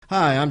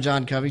Hi, I'm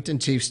John Covington,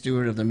 Chief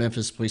Steward of the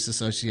Memphis Police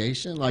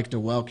Association. I'd like to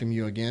welcome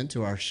you again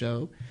to our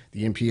show,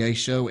 the MPA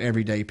show,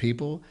 Everyday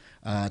People.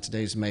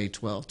 Today's May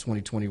 12th,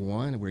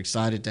 2021. We're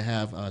excited to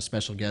have a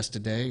special guest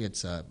today.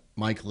 It's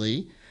Mike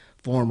Lee,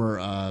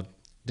 former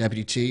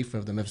Deputy Chief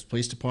of the Memphis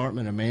Police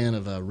Department, a man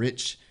of a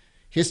rich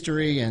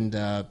history and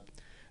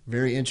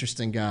very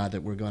interesting guy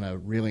that we're going to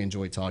really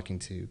enjoy talking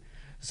to.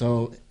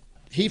 So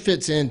he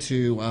fits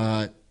into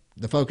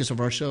the focus of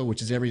our show,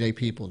 which is Everyday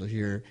People, to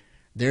hear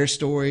their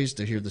stories,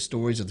 to hear the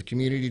stories of the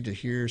community, to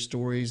hear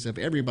stories of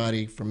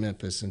everybody from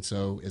Memphis. And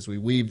so as we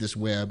weave this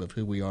web of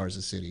who we are as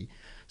a city.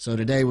 So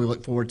today we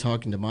look forward to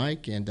talking to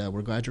Mike, and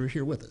we're glad you're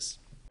here with us.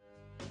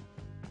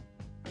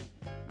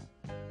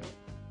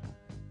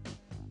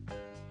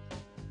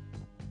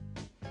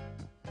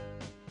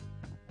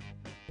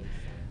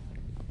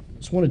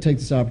 Just want to take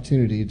this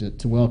opportunity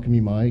to welcome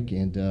you, Mike.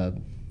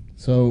 And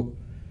so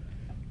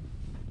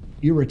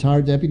you're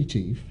retired Deputy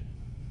Chief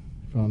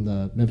from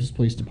the Memphis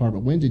Police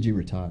Department. When did you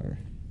retire?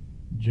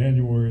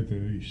 January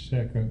the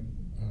 2nd,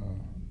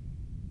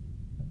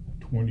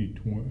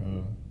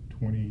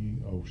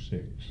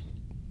 2006.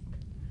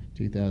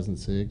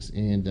 2006.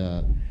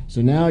 And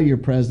so now you're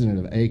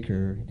president of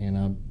ACRE,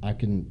 and I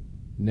can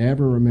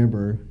never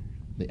remember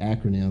the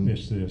acronym.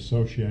 It's the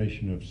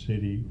Association of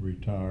City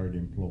Retired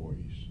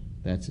Employees.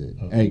 That's it,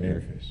 of ACRE.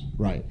 Memphis.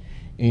 Right.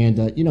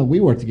 And, we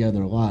work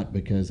together a lot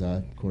because,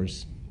 of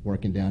course,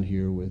 working down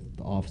here with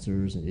the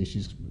officers and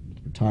issues with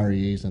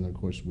retirees, and of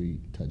course we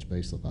touch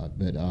base a lot.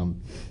 But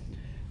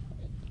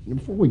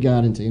before we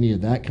got into any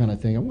of that kind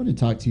of thing, I wanted to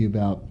talk to you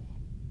about,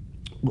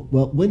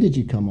 well, when did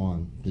you come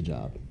on the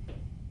job?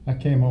 I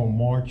came on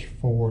March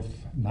 4th,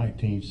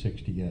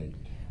 1968.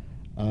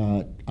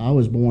 I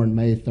was born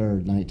May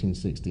 3rd,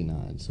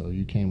 1969, so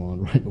you came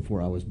on right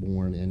before I was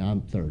born, and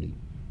I'm 30.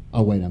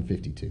 Oh, wait, I'm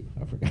 52.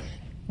 I forgot.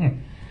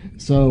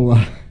 So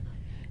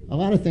a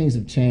lot of things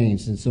have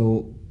changed, and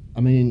so,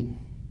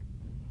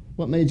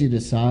 what made you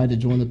decide to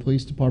join the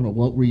police department?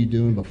 What were you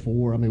doing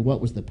before?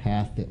 What was the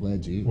path that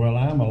led you? Well,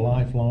 I'm a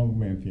lifelong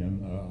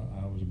Memphian.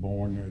 I was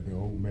born at the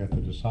old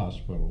Methodist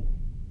Hospital,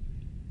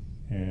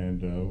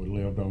 and we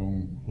lived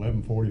on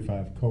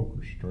 1145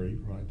 Coker Street,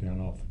 right down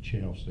off of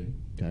Chelsea.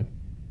 Okay.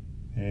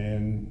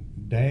 And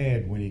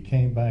Dad, when he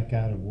came back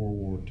out of World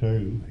War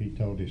II, he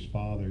told his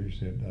father, he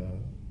said,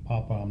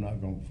 Papa, I'm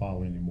not going to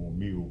follow any more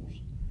mules.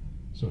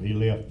 So he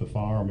left the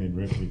farm in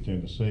Ripley,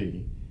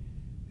 Tennessee,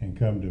 and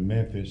come to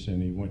Memphis,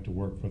 and he went to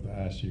work for the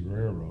IC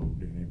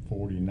Railroad. And in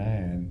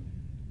 '49,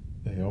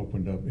 they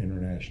opened up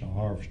International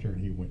Harvester,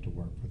 and he went to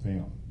work for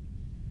them.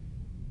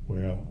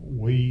 Well,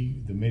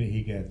 the minute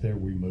he got there,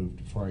 we moved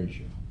to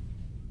Frazier.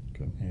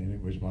 Okay. And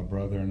it was my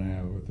brother and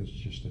I, with us,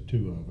 just the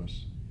two of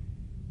us.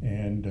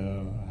 And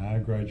I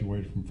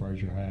graduated from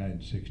Frazier High in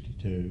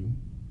 '62.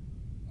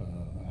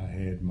 I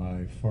had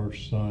my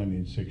first son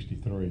in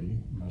 '63,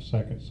 my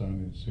second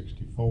son in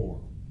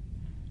 '64.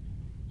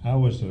 I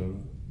was a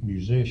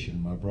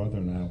musician. My brother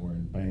and I were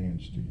in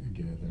bands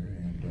together,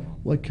 and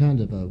What kind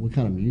of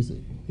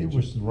music? it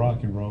was the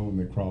rock and roll and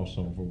the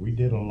crossover. We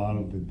did a lot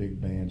of the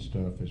big band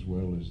stuff as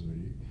well as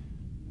the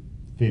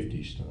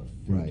 '50s stuff,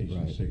 '50s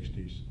and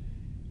 '60s,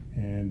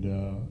 and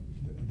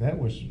that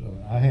was.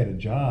 I had a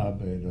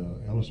job at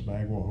Ellis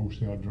Bagwell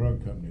Wholesale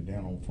Drug Company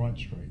down on Front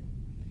Street,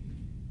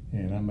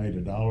 and I made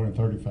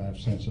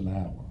 $1.35 an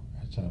hour.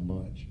 That's how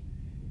much.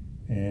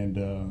 And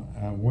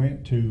I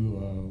went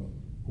to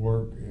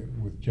work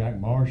with Jack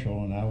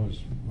Marshall, and I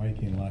was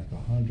making like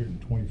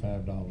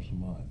 $125 a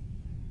month.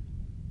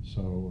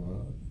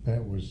 So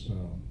that was,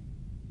 a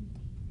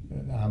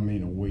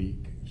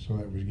week. So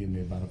that was giving me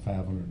about a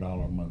 $500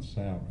 a month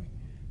salary,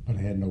 but I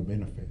had no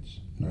benefits.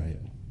 Right.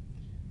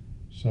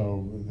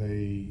 So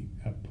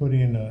I put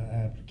in an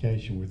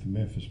application with the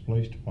Memphis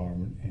Police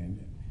Department, and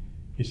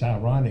it's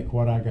ironic,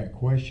 what I got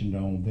questioned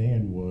on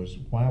then was,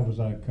 why was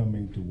I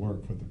coming to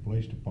work for the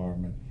police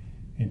department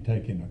and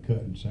taking a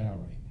cut in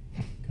salary?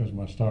 Because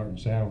my starting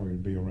salary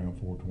would be around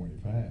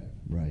 $425.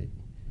 Right.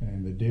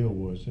 And the deal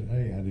was that,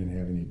 hey, I didn't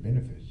have any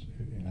benefits,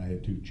 and I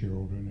had 2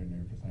 children and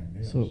everything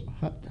else. So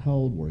how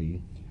old were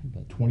you?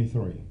 About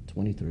 23.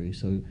 23.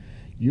 So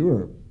you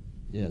were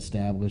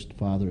established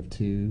father of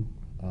 2.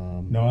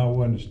 No, I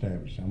wasn't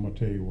established. I'm going to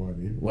tell you what.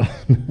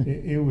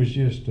 It was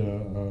just,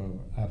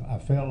 I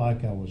felt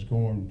like I was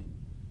going,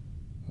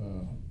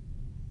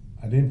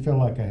 I didn't feel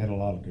like I had a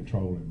lot of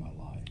control in my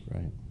life.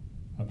 Right.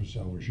 I was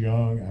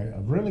young. I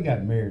really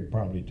got married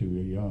probably too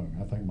young.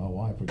 I think my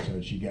wife would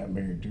say she got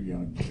married too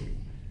young too.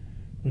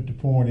 But the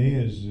point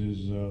is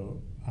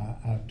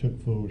I took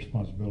full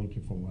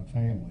responsibility for my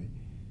family,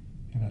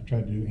 and I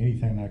tried to do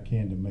anything I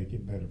can to make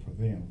it better for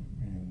them.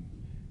 And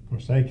of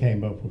course, they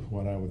came up with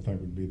what I would think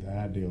would be the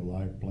ideal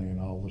life, playing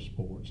all the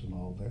sports and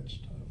all that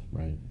stuff.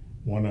 Right.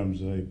 One of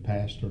them's a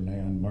pastor now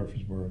in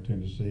Murfreesboro,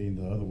 Tennessee, and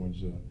the other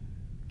one's a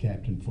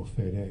captain for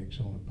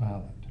FedEx on a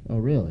pilot. Oh,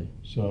 really?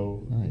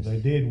 So Nice. They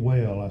did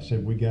well. I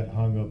said we got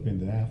hung up in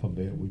the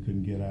alphabet. We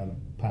couldn't get out of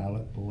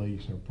pilot,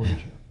 police, or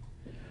preacher.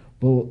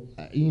 Well,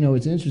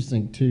 it's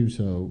interesting too.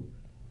 So,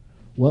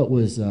 what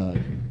was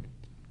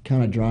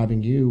kind of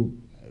driving you,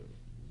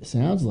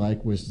 sounds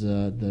like, was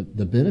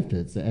the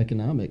benefits, the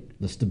economic,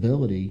 the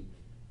stability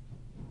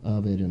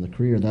of it in the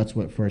career. That's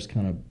what first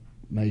kind of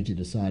made you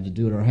decide to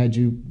do it. Or had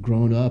you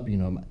grown up,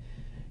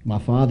 my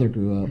father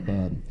grew up,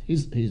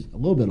 he's a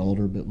little bit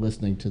older, but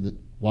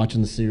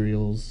watching the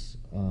serials,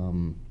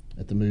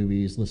 at the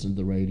movies, listening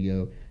to the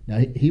radio. Now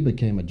he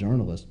became a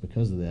journalist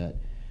because of that,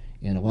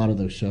 and a lot of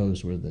those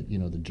shows were the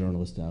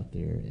journalists out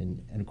there,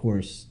 and of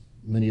course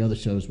many other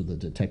shows with the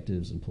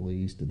detectives and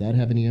police. Did that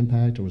have any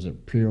impact, or was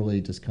it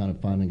purely just kind of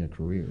finding a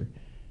career?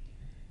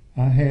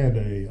 I had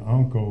a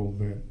uncle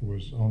that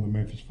was on the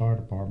Memphis Fire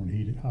Department.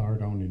 He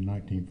hired on in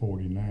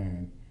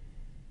 1949,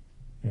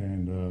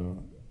 and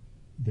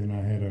then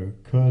I had a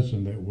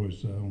cousin that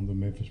was on the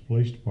Memphis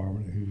Police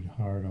Department who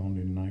hired on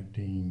in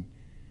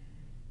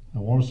I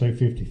want to say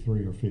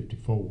 53 or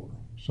 54.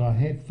 So I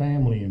had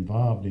family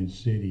involved in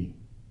city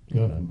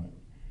government.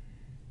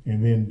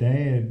 And then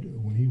Dad,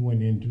 when he went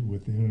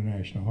with the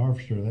International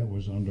Harvester, that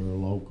was under a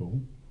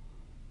local.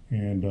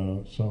 And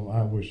so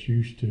I was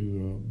used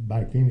to,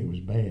 back then it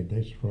was bad.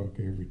 They struck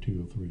every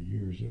 2 or 3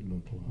 years, it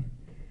looked like.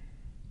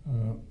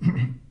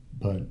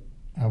 But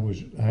I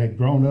had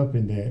grown up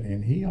in that,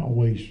 and he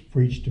always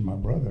preached to my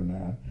brother and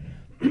I,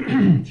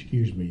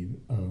 excuse me,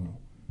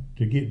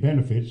 to get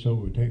benefits so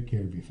it would take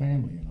care of your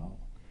family and all.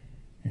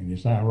 And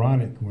it's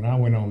ironic, when I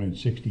went on in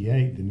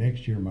 68, the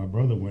next year my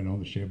brother went on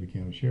the Shelby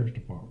County Sheriff's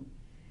Department.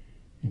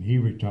 And he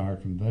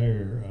retired from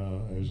there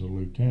as a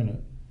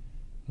lieutenant.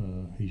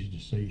 He's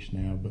deceased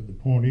now. But the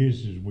point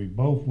is we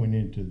both went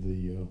into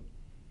the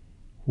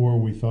where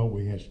we thought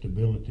we had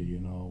stability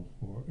and all.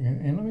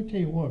 And let me tell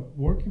you what,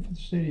 working for the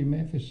city of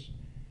Memphis,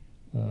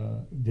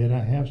 did I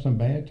have some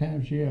bad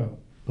times? Yeah.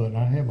 But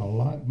I have a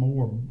lot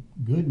more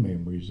good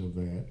memories of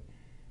that.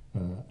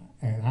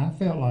 And I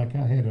felt like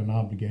I had an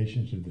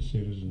obligation to the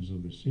citizens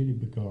of the city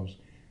because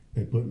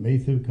they put me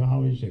through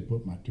college, they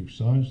put my 2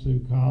 sons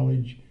through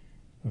college.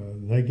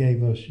 They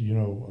gave us,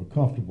 a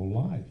comfortable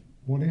life.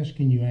 What else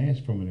can you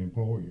ask from an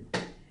employer?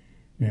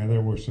 Now,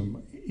 there were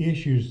some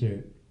issues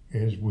that,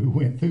 as we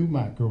went through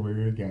my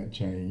career, got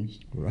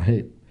changed.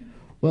 Right.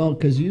 Well,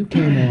 because you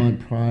came on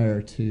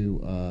prior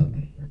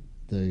to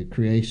the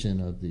creation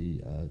of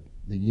the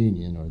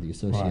union or the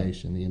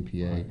association, right, the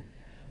MPA. Right.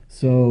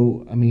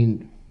 So, I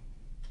mean,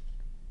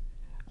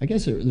 I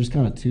guess there's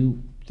kind of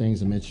 2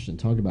 things I'm interested in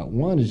talking about.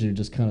 One is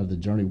just kind of the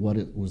journey, what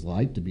it was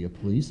like to be a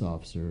police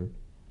officer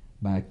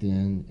back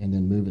then, and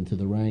then moving to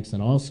the ranks.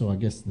 And also, I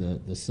guess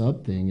the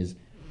sub thing is,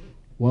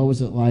 what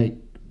was it like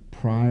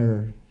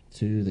prior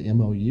to the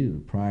MOU,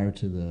 prior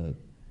to the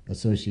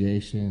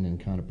association and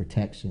kind of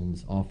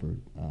protections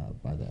offered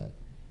by that?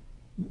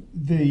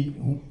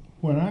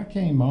 When I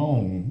came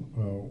on,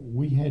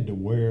 we had to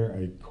wear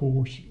a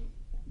coarse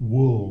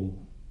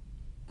wool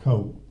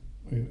coat.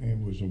 It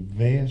was a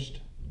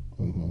vest,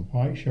 mm-hmm,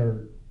 white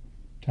shirt,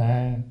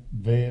 tie,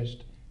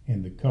 vest,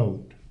 and the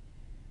coat.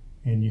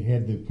 And you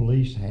had the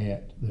police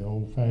hat, the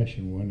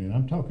old-fashioned one, and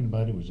I'm talking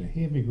about it was a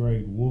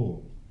heavy-grade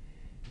wool.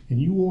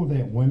 And you wore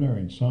that winter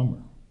and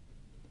summer.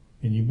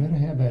 And you better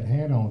have that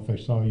hat on if they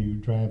saw you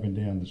driving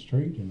down the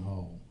street and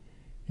all.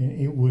 And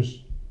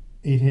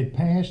it had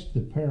passed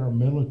the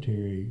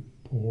paramilitary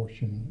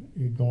portion,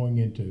 it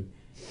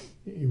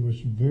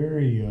was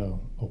very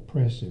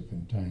oppressive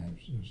in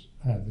times. It was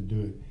how to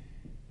do it.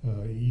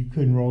 You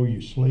couldn't roll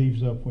your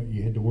sleeves up when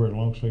you had to wear a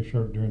long sleeve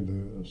shirt during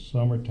the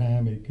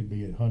summertime. It could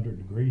be at 100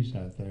 degrees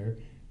out there,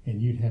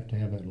 and you'd have to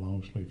have that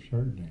long sleeve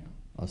shirt down.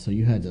 So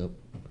you had to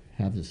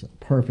have this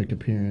perfect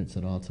appearance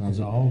at all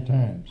times. At all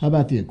times. How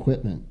about the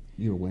equipment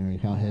you were wearing?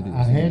 How heavy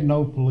was it? I had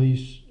no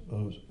police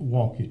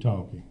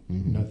walkie-talkie,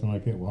 mm-hmm, nothing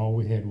like that. All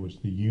we had was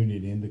the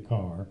unit in the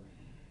car,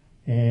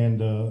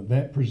 and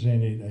that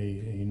presented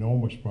a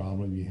enormous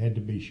problem. You had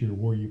to be sure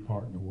where your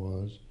partner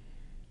was.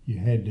 You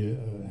had to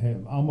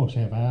almost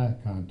have eye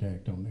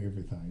contact on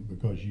everything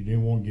because you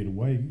didn't want to get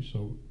away,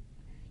 so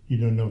you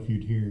don't know if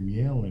you'd hear him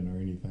yelling or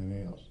anything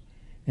else.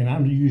 And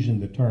I'm using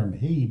the term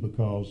he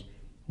because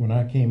when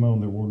I came on,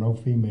 there were no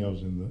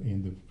females in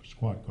the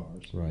squad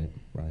cars. Right.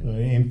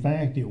 In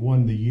fact, it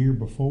wasn't the year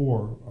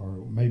before,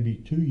 or maybe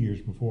 2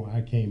 years before I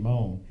came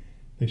on,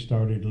 they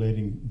started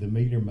letting the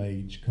meter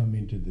maids come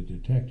into the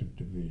detective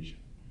division.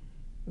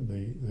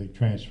 They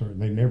transferred.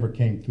 They never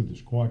came through the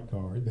squad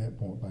car at that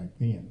point back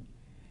then.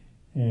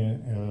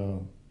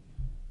 And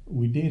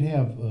we did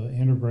have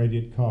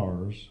integrated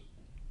cars.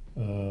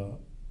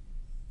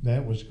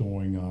 That was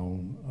going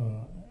on.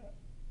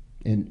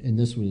 And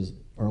this was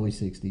early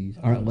 60s,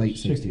 or late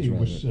 60s, it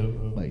rather. was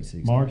late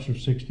 60s. March of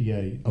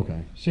 68.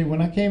 Okay. See,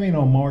 when I came in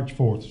on March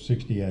 4th of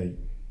 68,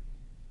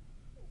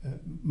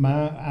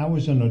 I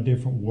was in a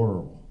different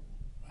world.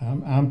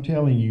 I'm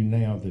telling you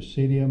now, the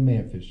city of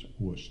Memphis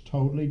was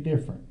totally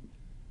different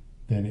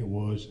than it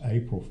was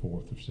April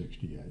 4th of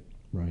 68.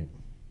 Right.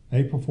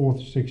 April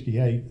 4th of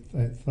 68,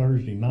 that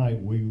Thursday night, a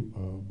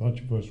bunch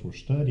of us were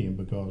studying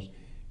because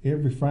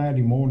every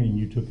Friday morning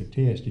you took a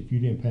test. If you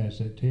didn't pass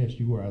that test,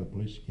 you were out of the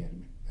police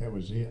academy. That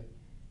was it.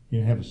 You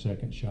didn't have a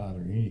second shot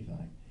or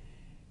anything.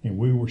 and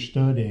we were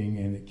studying,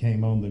 and it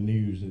came on the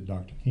news that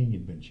Dr. King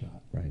had been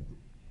shot. Right.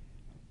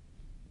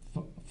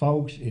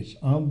 Folks, it's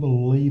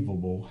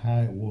unbelievable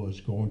how it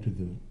was going to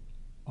the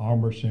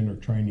Armor Center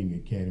Training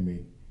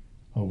Academy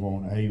over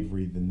on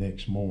Avery the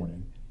next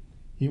morning.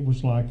 It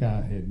was like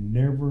I've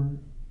never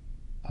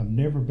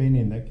been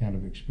in that kind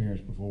of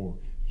experience before.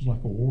 It was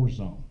like a war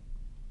zone.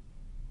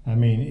 I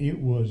mean, it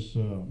was,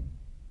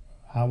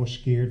 I was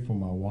scared for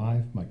my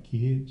wife, my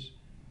kids.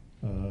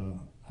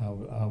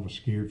 I was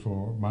scared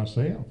for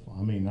myself.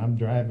 I mean, I'm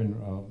driving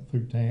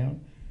through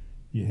town.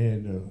 You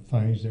had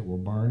things that were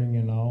burning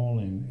and all,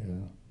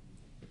 and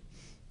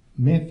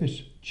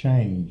Memphis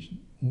changed.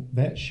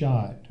 That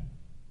shot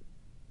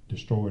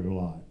destroyed a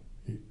lot.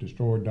 It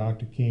destroyed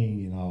Dr.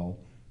 King and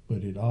all,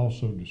 but it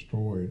also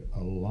destroyed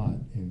a lot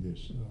in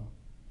this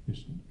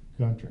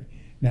country.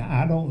 Now,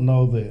 I don't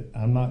know that,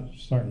 I'm not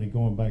certainly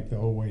going back the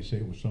old way and say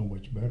it was so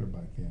much better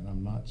back then.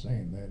 I'm not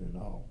saying that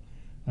at all.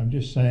 I'm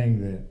just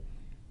saying that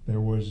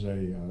there was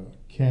a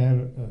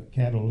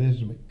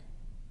catalytic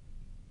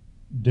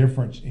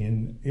difference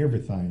in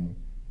everything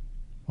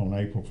on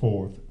April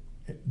 4th,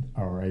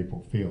 or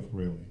April 5th,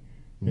 really,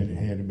 that it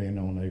had been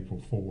on April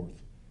 4th.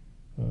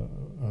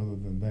 Other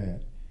than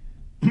that,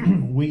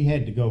 we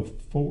had to go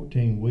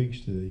 14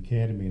 weeks to the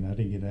academy, and I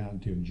didn't get out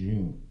until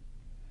June.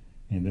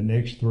 And the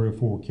next 3 or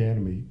 4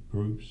 academy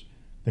groups,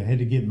 they had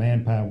to get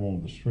manpower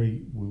on the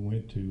street. We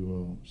went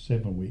to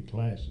 7-week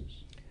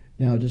classes.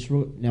 Now,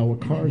 now were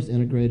cars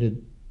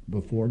integrated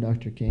before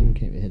Dr. King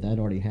came? Had that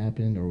already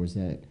happened, or was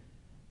that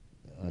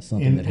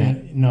something that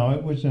happened? No,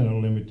 it wasn't a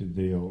limited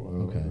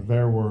deal. Okay.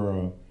 There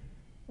were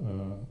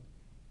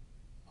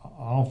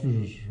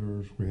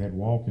officers. We had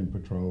walking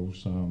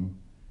patrols, some,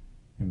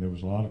 and there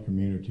was a lot of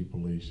community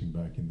policing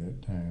back in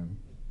that time.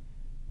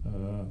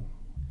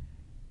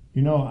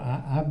 You know,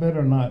 I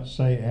better not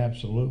say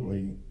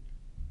absolutely.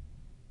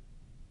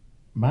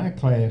 My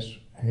class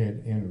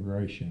had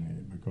integration in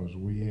it because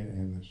we had,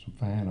 and there's some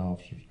fine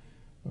officers.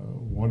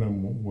 One of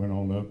them went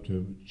on up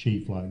to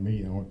chief like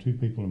me. Only 2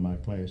 people in my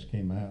class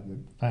came out that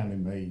finally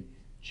made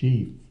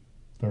chief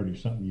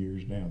 30-something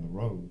years down the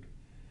road.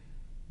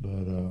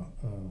 But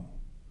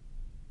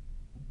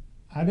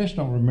I just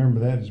don't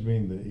remember that as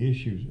being the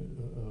issue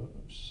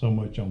so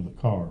much on the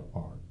car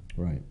part.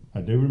 Right.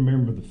 I do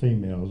remember the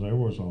females. There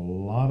was a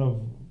lot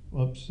of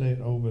upset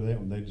over that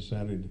when they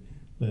decided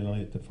they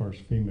let the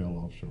first female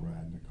officer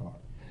ride in the car.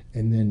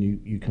 And then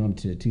you come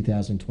to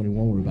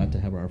 2021. We're about to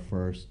have our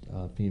first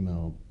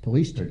female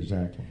police chief.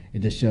 Exactly. It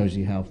just shows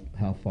you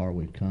how far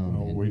we've come.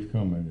 Oh, we've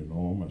come an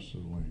enormous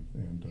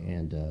length.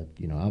 And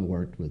you know, I've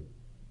worked with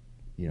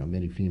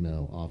many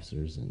female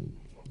officers, and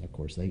of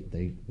course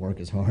they work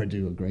as hard,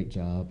 do a great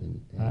job,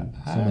 and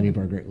so many of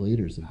our great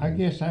leaders have been. I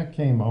guess I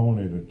came on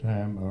at a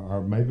time,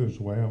 or maybe it was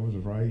the way I was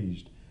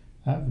raised.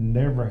 I've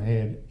never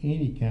had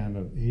any kind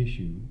of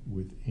issue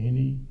with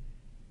any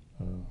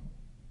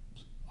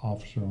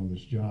officer on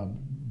this job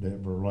that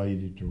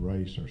related to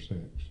race or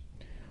sex.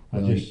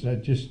 Well,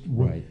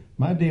 right.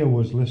 My deal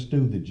was, let's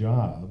do the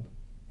job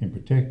and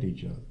protect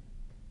each other,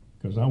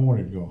 because I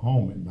wanted to go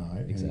home at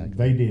night. Exactly. And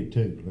they did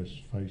too, let's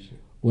face it.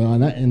 Well,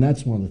 and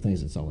that's one of the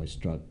things that's always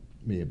struck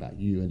me about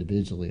you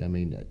individually. I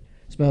mean,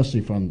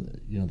 especially from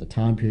the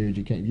time period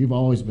you came. You've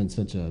always been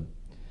such a,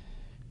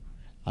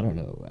 I don't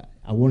know,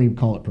 I wouldn't even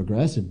call it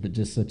progressive, but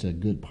just such a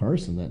good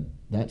person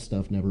that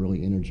stuff never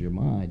really entered your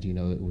mind. You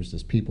know, it was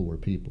just people were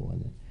people,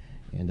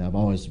 and I've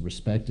always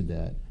respected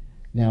that.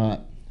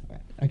 Now,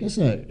 I guess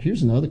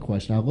here's another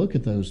question. I look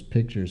at those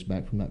pictures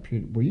back from that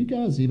period. Were you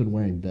guys even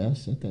wearing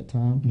vests at that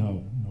time?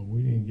 No,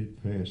 we didn't get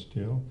vests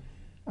till.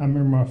 I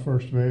remember my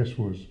first vest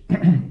was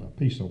a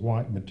piece of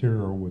white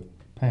material with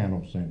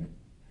panels in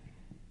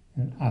it.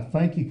 And I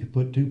think you could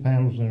put 2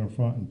 panels in the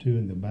front and 2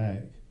 in the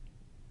back.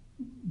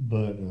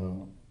 But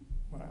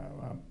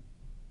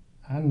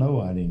I know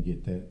I didn't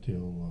get that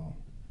till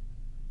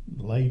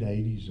the late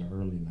 80s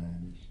or early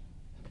 90s.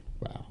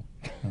 Wow.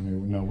 I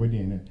mean, no, we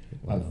didn't.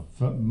 Wow.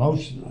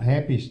 Most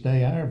happiest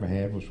day I ever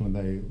had was when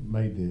they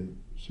made the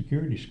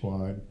security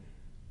squad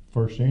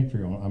first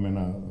entry on, I mean,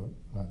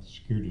 not the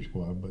security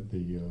squad, but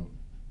the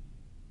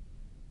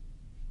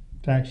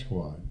tax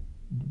squad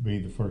be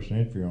the first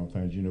entry on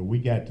things. You know, we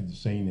got to the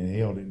scene and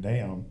held it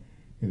down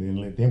and then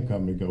let them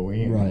come and go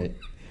in. Right.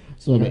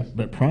 So,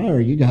 but prior,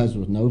 you guys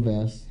with no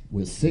vests,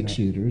 with 6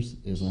 shooters,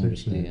 as I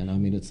understand. Shooters. I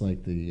mean, it's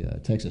like the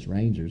Texas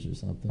Rangers or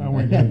something. I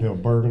went into a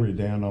burglary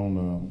down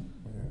on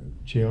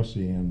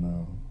Chelsea and,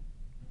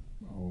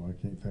 I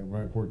can't think,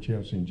 right where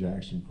Chelsea and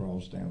Jackson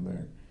cross down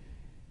there.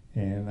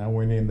 And I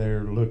went in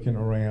there looking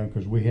around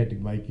because we had to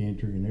make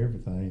entry and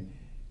everything,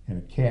 and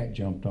a cat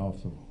jumped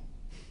off the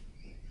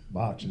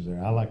boxes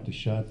there. I like to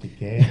shot the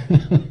cat.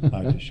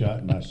 I like to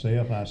shot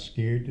myself. I was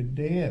scared to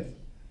death.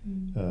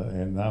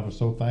 And I was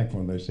so thankful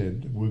when they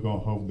said, we're going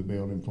to hold the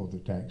building for the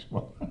tax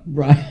squad.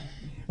 Right.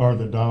 Or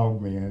the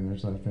dog men or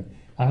something.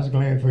 I was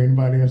glad for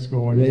anybody else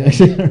going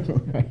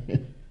in.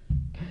 Right.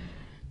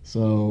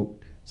 So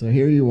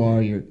here you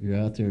are, you're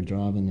out there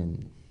driving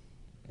and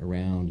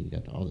around, you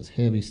got all this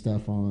heavy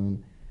stuff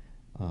on.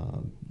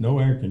 No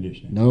air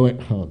conditioning. No,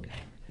 oh,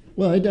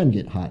 well, it doesn't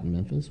get hot in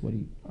Memphis. What do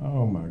you?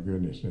 Oh my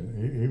goodness,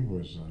 it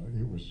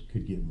was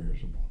could get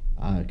miserable.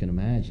 I can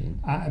imagine.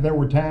 There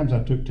were times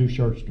I took two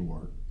shirts to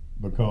work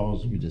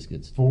because You just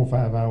get 4 or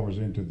 5 hours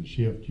into the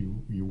shift,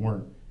 you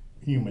weren't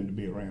human to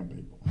be around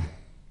people.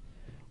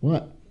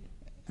 well.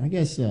 I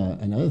guess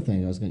another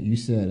thing you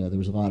said there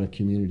was a lot of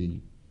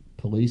community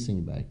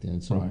policing back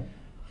then. So, Right.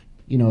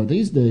 you know,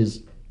 these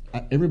days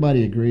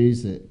everybody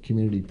agrees that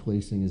community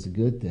policing is a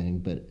good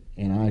thing,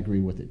 and I agree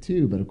with it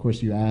too. But of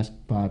course, you ask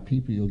 5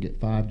 people, you'll get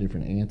 5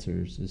 different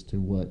answers as to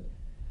what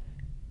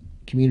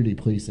community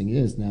policing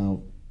is.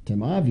 Now, to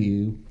my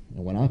view,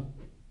 and when I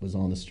was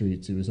on the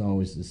streets, it was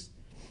always this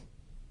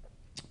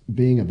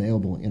being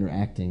available,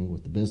 interacting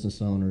with the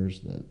business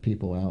owners, the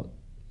people out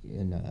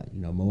and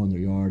mowing their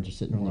yards or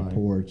sitting on their Right.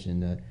 porch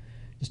and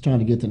just trying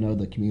to get to know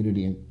the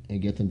community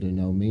and get them to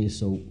know me.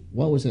 So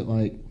what was it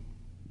like,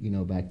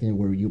 back then?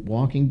 Were you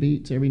walking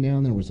beats every now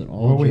and then? Or was it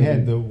all? Well, we driven?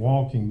 had the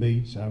walking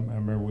beats. I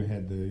remember we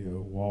had the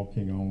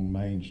walking on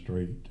Main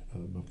Street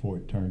before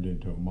it turned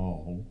into a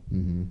mall.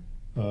 Mm-hmm.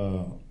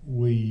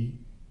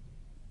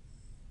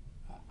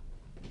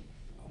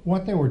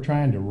 What they were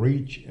trying to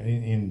reach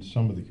in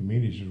some of the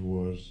communities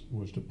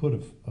was to put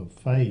a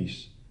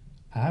face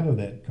out of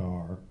that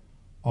car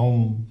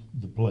on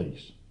the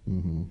police.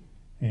 Mm-hmm.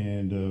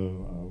 And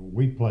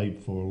we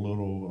played for a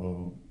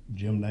little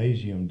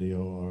gymnasium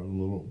deal, or a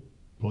little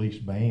police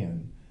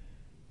band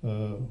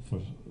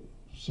for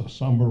a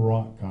summer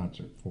rock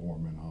concert for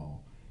them and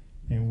all.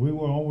 And we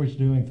were always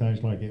doing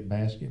things like at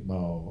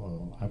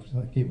basketball. I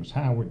think it was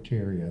Howard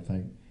Terry, I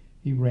think.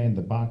 He ran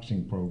the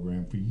boxing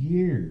program for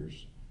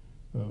years.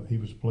 He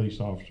was a police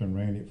officer and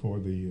ran it for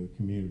the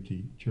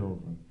community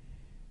children.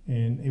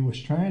 And it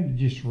was trying to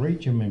just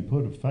reach them and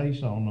put a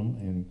face on them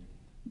and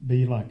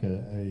be like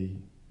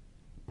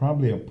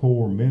probably a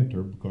poor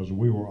mentor, because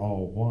we were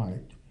all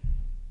white.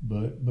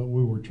 But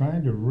we were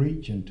trying to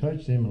reach and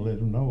touch them and let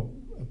them know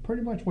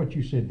pretty much what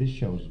you said this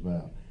show's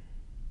about.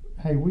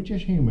 Hey, we're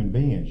just human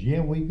beings.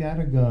 Yeah, we've got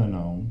a gun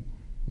on,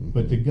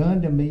 but the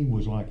gun to me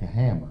was like a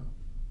hammer,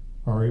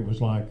 or it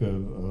was like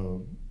a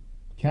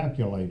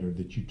calculator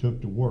that you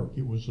took to work.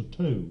 It was a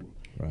tool.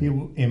 Right.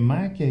 In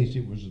my case,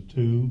 it was a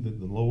tool that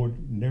the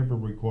Lord never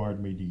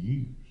required me to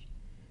use.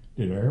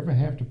 Did I ever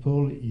have to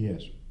pull it?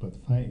 Yes, but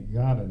thank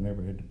God I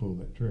never had to pull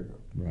that trigger.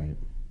 Right.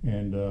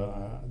 And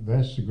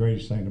that's the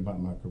greatest thing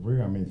about my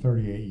career. I mean,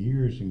 38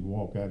 years and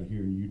walk out of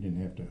here and you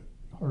didn't have to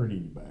hurt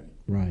anybody.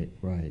 Right.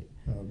 Right.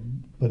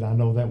 But I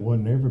know that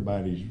wasn't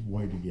everybody's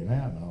way to get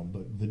out of.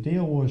 But the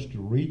deal was to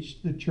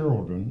reach the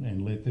children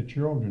and let the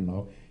children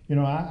know.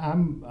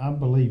 I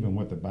believe in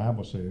what the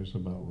Bible says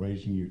about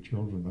raising your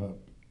children up,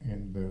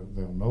 and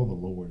they'll know the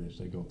Lord as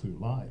they go through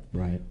life.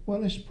 Right.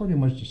 Well, it's pretty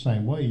much the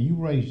same way. You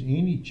raise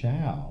any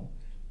child,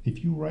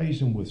 if you raise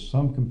them with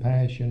some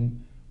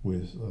compassion,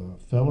 with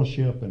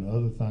fellowship and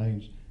other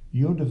things,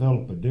 you'll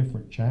develop a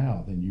different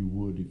child than you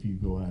would if you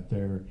go out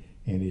there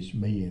and it's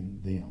me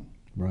and them.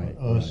 Right.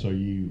 Or us right. or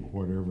you,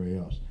 whatever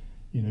else.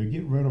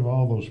 Get rid of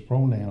all those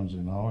pronouns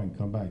and all and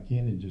come back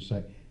in and just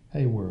say,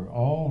 hey, we're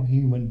all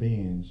human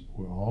beings.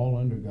 We're all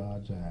under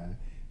God's eye,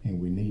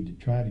 and we need to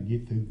try to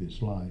get through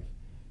this life,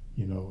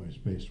 as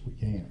best we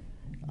can.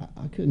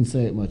 I couldn't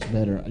say it much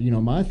better.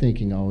 My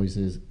thinking always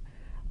is,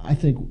 I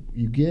think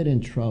you get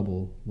in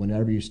trouble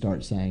whenever you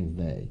start saying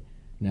they.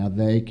 Now,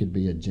 they could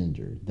be a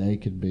gender, they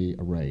could be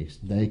a race,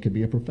 they could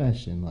be a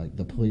profession, like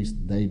the police,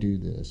 they do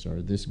this,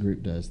 or this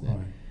group does that.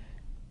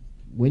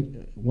 Right.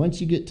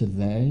 Once you get to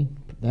they,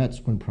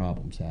 that's when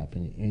problems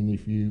happen. And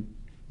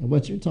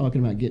what you're talking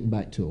about, getting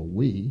back to a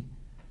we,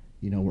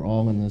 we're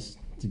all in this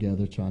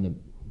together trying to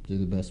do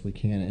the best we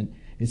can. And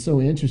it's so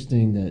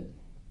interesting that,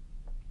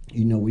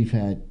 we've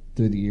had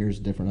through the years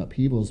different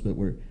upheavals, but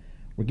we're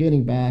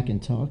getting back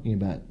and talking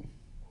about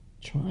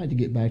trying to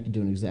get back to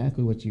doing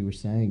exactly what you were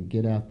saying.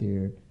 Get out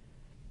there,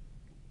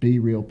 be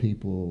real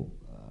people,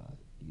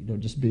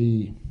 just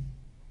be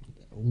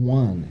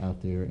one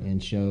out there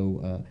and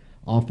show,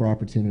 offer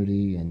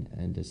opportunity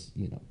and just,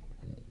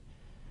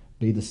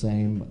 be the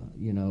same,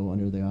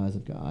 under the eyes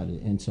of God.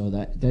 And so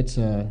that's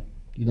that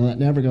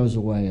never goes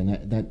away.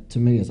 And that to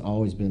me has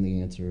always been the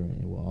answer,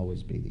 and it will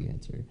always be the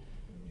answer.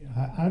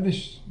 I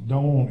just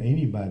don't want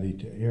anybody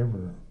to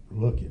ever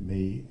look at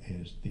me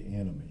as the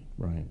enemy.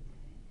 Right.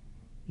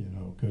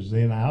 Because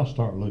then I'll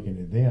start looking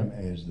at them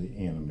as the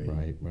enemy.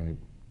 Right, right.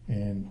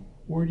 And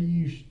where do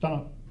you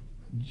stop?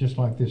 Just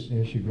like this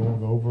issue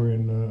going over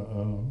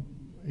in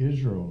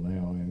Israel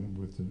now, and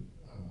with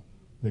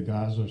the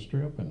Gaza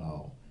Strip and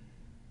all.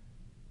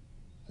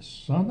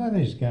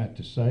 Somebody's got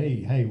to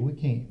say, hey, we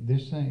can't,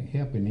 this ain't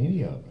helping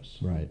any of us.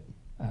 Right.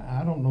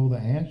 I don't know the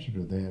answer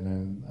to that,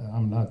 and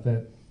I'm not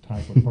that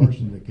type of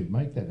person that could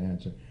make that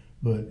answer.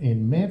 But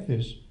in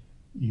Memphis,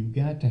 you've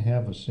got to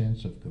have a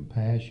sense of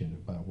compassion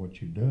about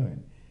what you're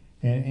doing.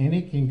 And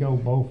it can go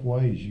both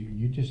ways.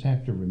 You just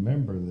have to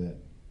remember that,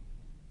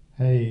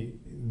 hey,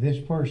 this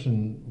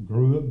person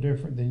grew up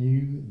different than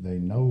you. They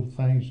know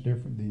things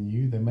different than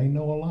you. They may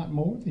know a lot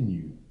more than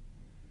you.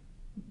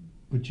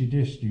 but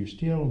you're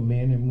still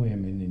men and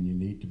women, and you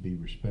need to be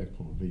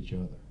respectful of each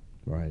other.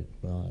 Right.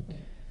 Well,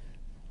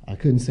 I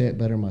couldn't say it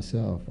better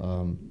myself.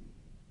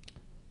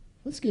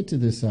 Let's get to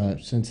this.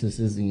 Since this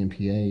is the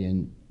MPA,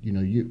 and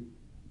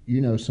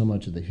you know so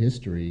much of the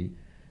history.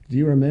 Do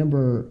you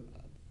remember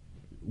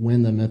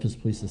when the Memphis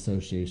Police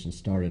Association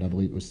started? I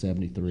believe it was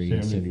 73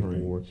 and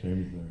 74.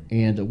 73.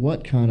 And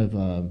what kind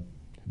of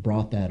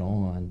brought that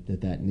on?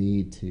 That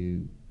need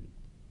to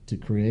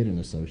create an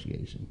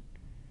association?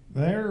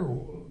 There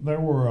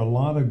were a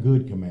lot of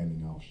good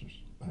commanding officers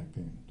back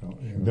then. Sure.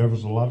 There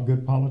was a lot of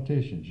good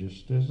politicians,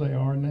 just as they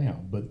are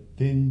now. But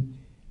then,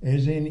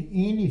 as in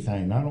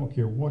anything, I don't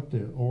care what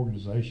the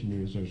organization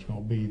is, there's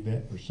going to be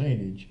that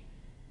percentage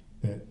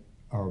that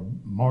are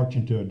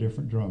marching to a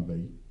different drum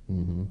beat,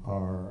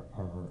 or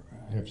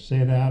have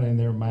set out in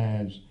their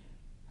minds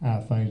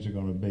how things are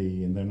going to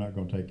be, and they're not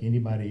going to take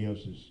anybody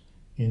else's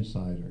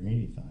insight or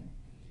anything.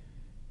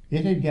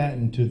 It had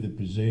gotten to the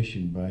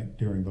position back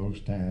during those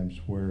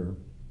times where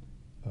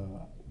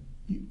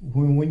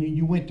when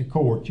you went to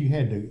court, you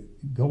had to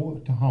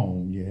go to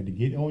home, you had to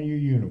get on your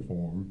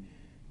uniform,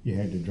 you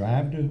had to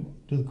drive to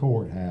the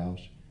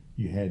courthouse,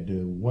 you had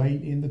to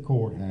wait in the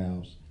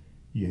courthouse,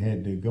 you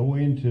had to go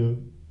in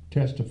to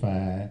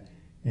testify,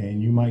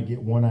 and you might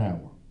get 1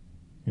 hour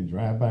and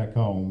drive back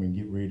home and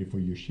get ready for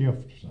your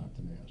shift or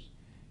something else.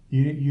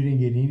 You didn't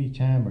get any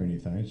time or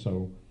anything,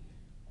 so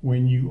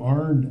when you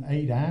earned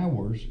 8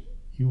 hours,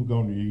 you were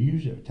going to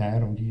use it, tie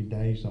it onto your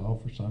days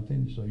off or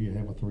something, so you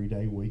have a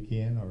 3-day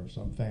weekend or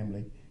some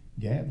family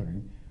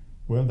gathering.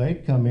 Well,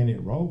 they'd come in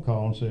at roll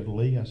call and said,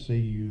 Lee, I see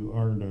you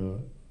earned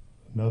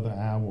another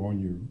hour on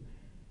your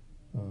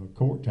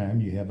court time.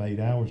 You have 8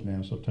 hours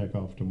now, so take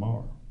off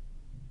tomorrow.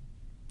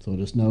 So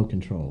there's no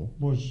control.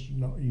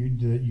 You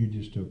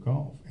just took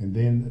off, and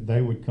then they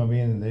would come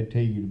in and they'd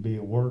tell you to be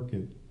at work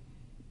at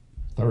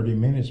 30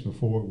 minutes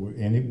before,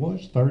 and it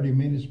was 30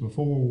 minutes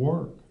before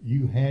work.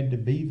 You had to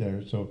be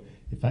there. So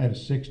if I had a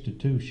 6 to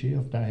 2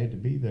 shift, I had to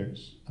be there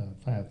at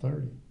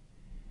 5:30,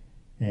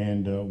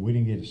 and we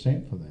didn't get a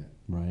cent for that.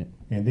 Right.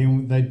 And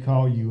then they'd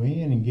call you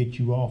in and get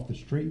you off the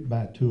street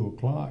by 2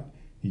 o'clock.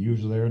 You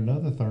was there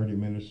another 30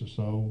 minutes or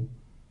so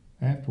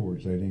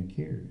afterwards. They didn't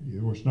care.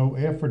 There was no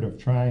effort of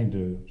trying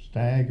to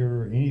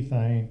stagger or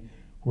anything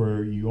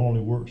where you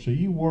only worked. So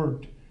you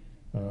worked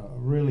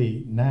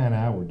really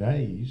 9-hour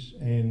days,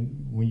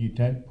 and when you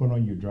put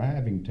on your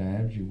driving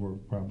times, you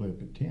worked probably up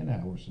to 10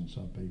 hours in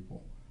some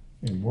people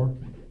in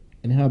working.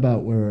 And how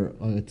about where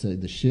it's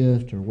the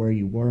shift or where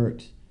you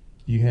worked?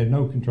 You had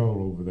no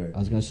control over that. I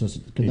was going to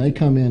say, could they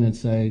come in and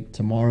say,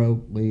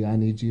 tomorrow, Lee, I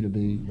need you to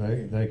be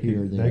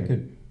here or there? They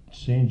could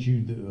send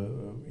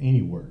you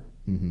anywhere,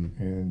 mm-hmm.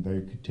 and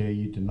they could tell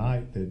you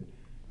tonight that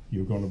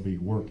you're going to be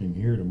working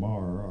here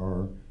tomorrow,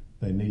 or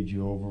they need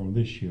you over on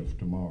this shift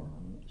tomorrow.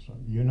 So,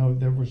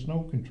 there was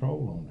no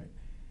control on it.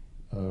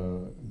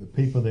 The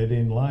people they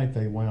didn't like,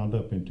 they wound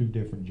up in 2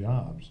 different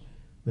jobs.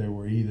 They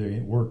were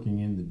either working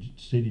in the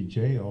city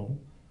jail,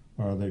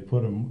 or they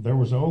put them. There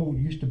was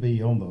used to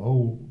be on the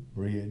old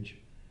bridge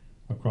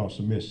across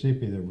the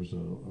Mississippi. There was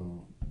a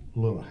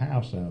little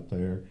house out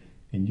there,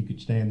 and you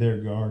could stand there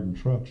guarding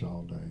trucks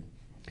all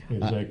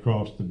day as they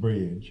crossed the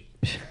bridge.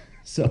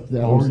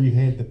 You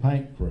had the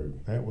paint crew.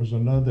 That was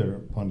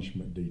another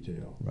punishment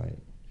detail. Right.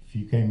 If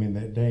you came in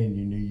that day and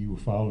you knew you were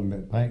following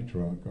that paint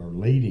truck or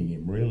leading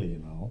him, really,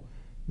 and all,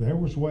 there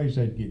was ways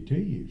they'd get to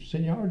you.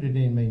 Seniority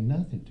didn't mean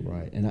nothing to you.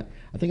 Right. And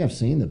I think I've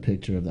seen the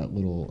picture of that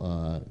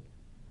little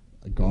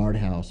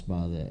guardhouse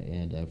by the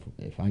end.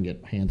 If I can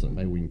get hands on it,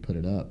 maybe we can put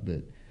it up.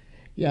 But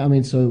yeah, I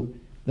mean, so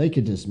they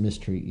could just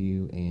mistreat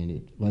you,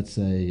 and let's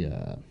say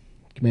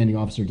commanding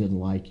officer didn't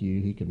like you,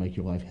 he could make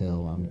your life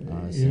hell.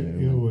 I assume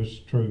it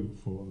was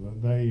truthful.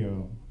 They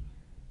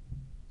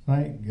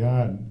thank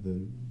God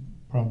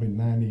probably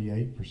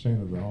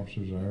 98% of the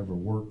officers I ever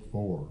worked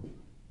for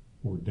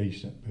were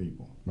decent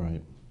people.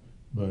 Right.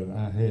 But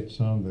I had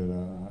some that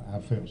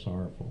I felt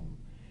sorry for them.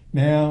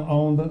 Now,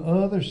 on the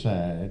other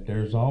side,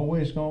 there's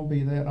always going to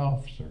be that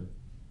officer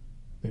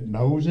that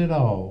knows it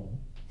all.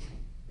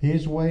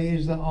 His way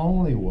is the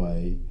only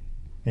way,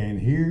 and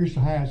here's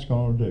how it's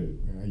going to do.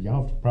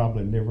 Y'all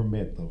probably never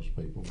met those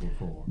people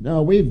before.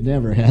 No, we've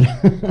never had.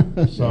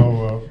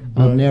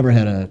 I've never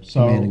had a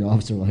commanding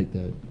officer like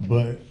that.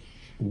 But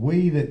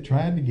we that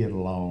tried to get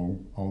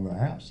along on the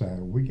outside,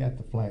 we got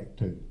the flack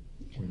too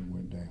when it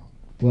went down.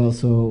 Well,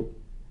 so.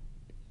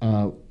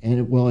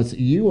 It's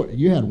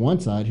you had one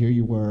side here.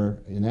 You were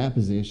in that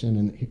position,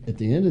 and at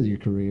the end of your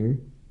career,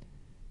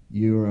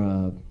 you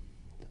were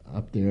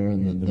up there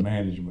in the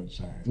management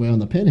side. Well, in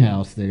the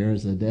penthouse there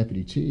as a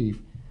deputy chief,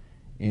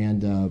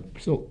 and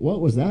so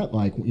what was that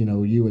like?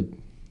 You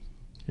would.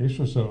 This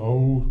was an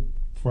old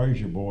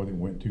Frazier boy that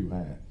went too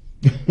high,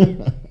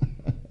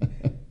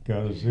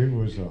 because it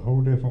was a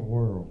whole different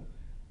world.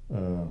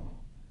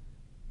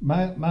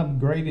 My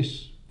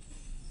greatest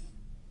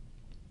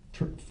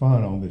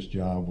fun on this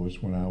job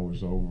was when I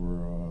was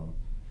over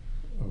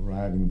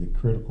riding the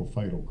critical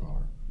fatal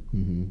car.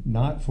 Mm-hmm.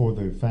 Not for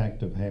the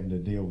fact of having to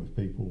deal with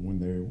people when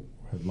they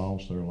had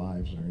lost their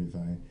lives or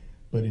anything,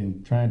 but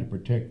in trying to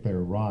protect their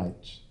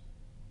rights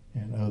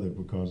and other,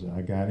 because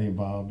I got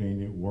involved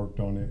in it, worked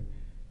on it,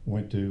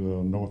 went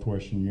to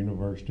Northwestern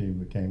University and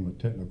became a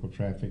technical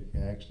traffic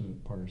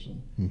accident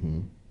person.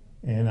 Mm-hmm.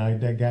 And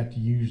I got to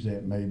use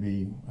that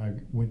maybe, I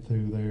went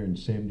through there in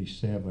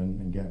 77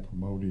 and got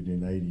promoted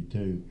in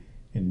 82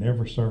 and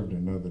never served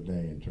another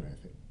day in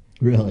traffic.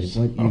 Really?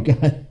 So, What you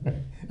got?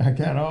 I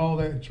got all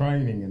that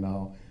training and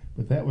all,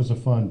 but that was a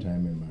fun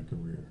time in my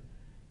career.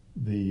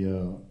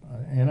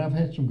 And I've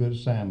had some good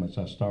assignments.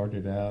 I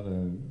started out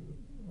a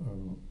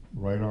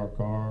radar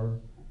car,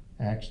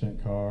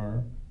 accident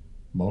car,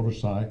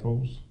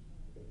 motorcycles.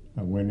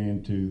 I went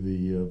into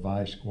the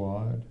vice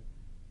squad.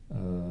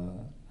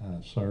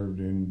 I served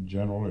in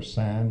general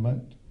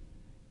assignment.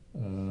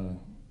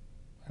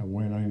 I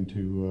went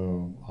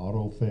into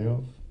auto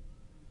theft.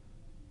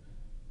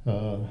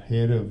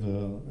 Head of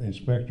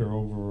inspector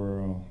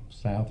over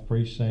South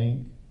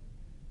Precinct,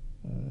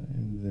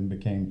 and then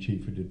became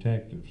chief of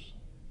detectives.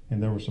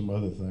 And there were some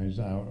other things.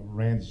 I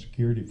ran the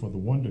security for the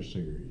Wonder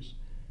Series.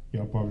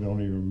 Y'all probably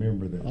don't even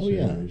remember that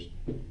series.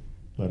 Yeah.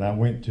 But I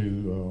went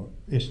to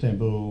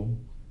Istanbul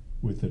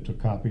with the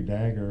Tokapi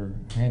dagger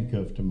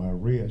handcuffed to my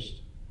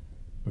wrist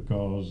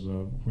because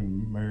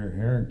when Mayor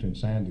Harrington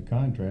signed the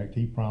contract,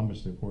 he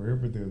promised that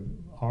wherever the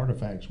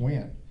artifacts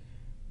went,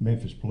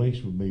 Memphis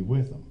police would be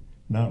with them.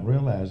 Not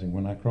realizing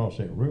when I crossed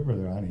that river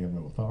there, I didn't have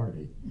no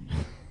authority.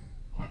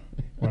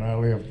 When I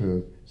left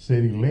the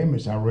city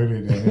limits, I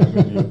really didn't have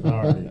any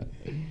authority.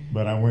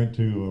 But I went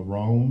to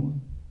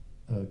Rome,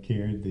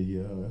 carried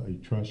the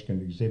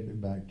Etruscan exhibit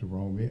back to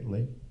Rome,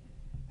 Italy.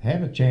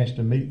 Had a chance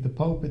to meet the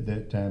Pope at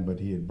that time, but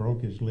he had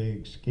broke his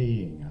leg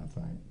skiing, I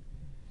think.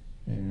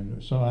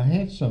 And so I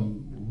had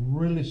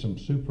some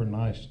super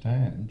nice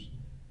times.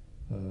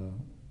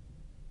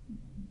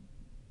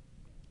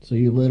 So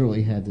you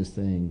literally had this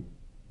thing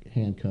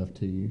handcuffed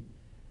to you,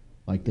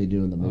 like they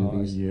do in the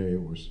movies? Yeah,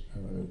 it was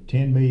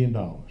 $10 million.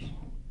 Wow.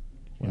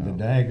 And the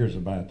dagger's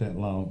about that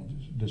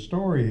long. The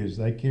story is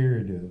they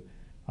carried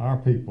our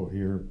people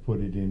here,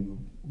 put it in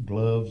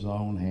gloves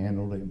on,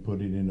 handled it, and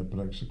put it in a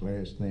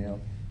plexiglass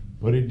nail,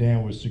 put it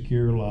down with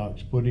secure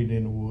locks, put it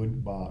in a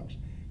wood box.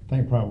 I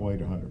think probably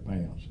weighed 100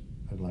 pounds.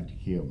 They'd like to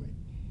kill me.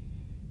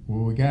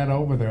 When we got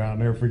over there, I'll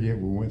never forget,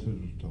 we went to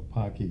the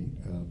Topaki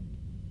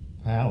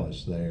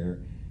Palace there,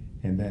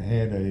 and they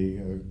had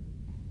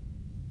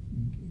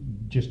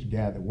just a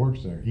guy that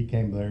works there. He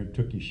came there,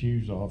 took his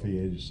shoes off, he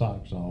had his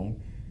socks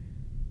on,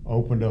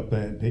 opened up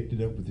that, picked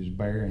it up with his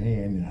bare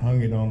hand and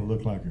hung it on to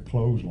look like a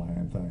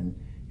clothesline thing,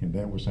 and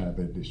that was how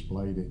they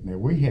displayed it. Now,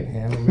 we had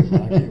handled it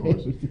like it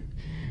was,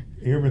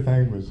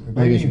 everything was...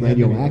 Like it's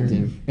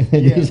radioactive, and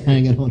yeah, he's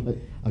hanging on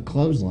a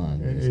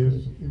clothesline.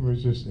 It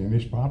was just, and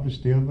it's probably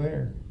still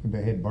there.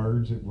 They had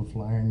birds that were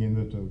flying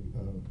into the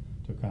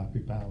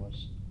Tokapi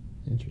Palace.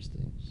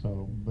 Interesting.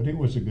 So, but it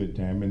was a good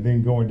time. And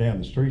then going down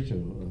the streets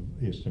of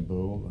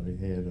Istanbul,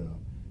 they had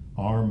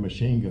armed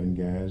machine gun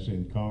guys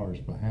in cars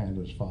behind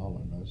us,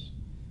 following us.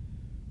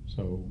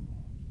 So,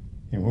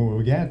 and when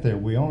we got there,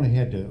 we only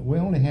had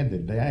the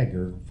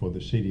dagger for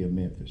the city of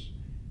Memphis.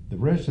 The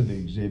rest of the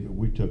exhibit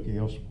we took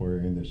elsewhere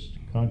in this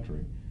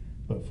country,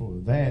 but for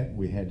that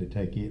we had to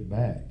take it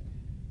back.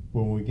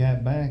 When we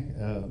got back,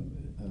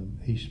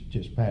 he's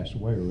just passed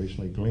away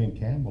recently. Glenn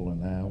Campbell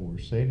and I were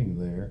sitting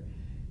there,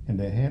 and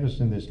they had us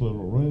in this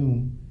little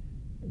room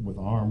with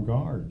armed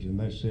guards, and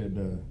they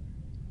said,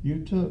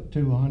 you took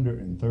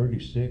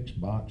 236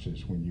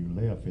 boxes when you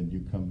left, and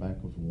you come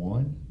back with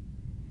one?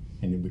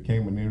 And it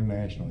became an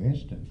international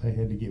incident. They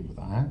had to get with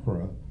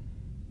ICRA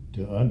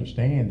to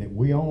understand that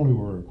we only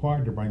were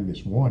required to bring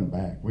this one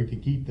back. We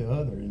could keep the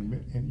other in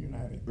the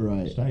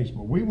United States,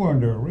 but we were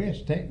under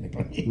arrest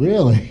technically.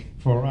 Really?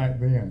 For right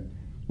then.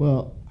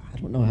 Well, I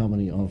don't know how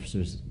many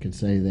officers could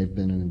say they've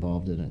been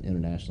involved in an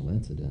international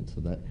incident.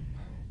 So that,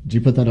 did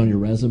you put that on your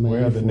resume?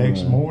 Well, the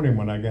next morning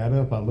when I got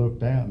up, I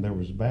looked out and there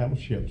was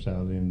battleships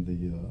out in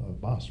the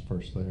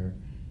Bosphorus there,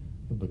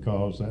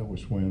 because that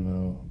was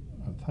when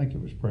I think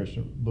it was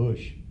President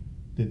Bush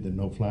did the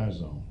no-fly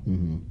zone.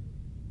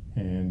 Mm-hmm.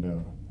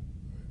 And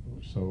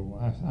so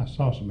I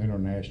saw some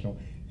international,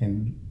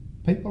 and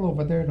people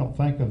over there don't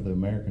think of the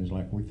Americans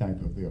like we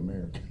think of the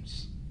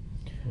Americans.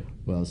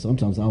 Well,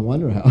 sometimes I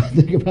wonder how I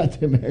think about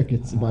the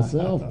Americans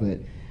myself,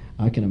 but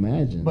I can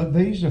imagine. But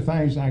these are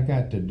things I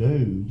got to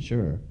do.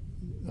 Sure.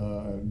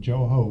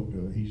 Joe Holt,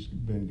 he's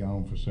been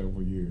gone for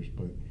several years,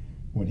 but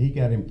when he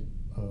got him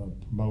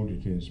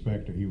promoted to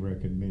inspector, he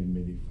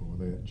recommended me for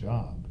that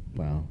job.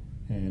 Wow.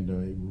 And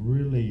it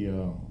really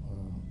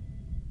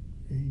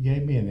he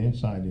gave me an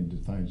insight into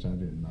things I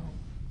didn't know.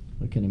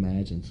 I can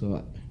imagine.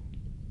 So,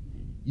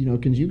 you know,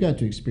 because you got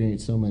to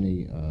experience so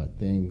many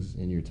things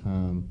in your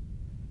time.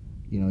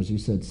 You know, as you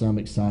said, some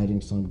exciting,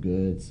 some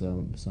good,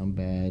 some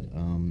bad.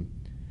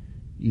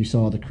 You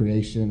saw the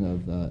creation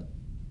of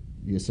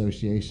the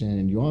association,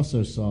 and you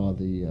also saw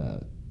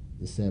the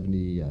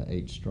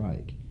 78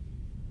 strike.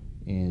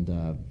 And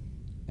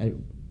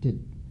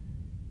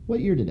what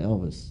year did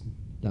Elvis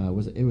die?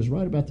 It was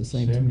right about the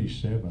same time?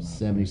 77.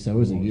 77. It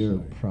was a year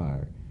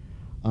prior.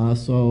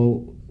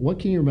 So what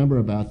can you remember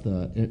about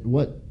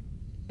what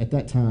at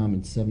that time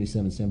in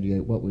 77,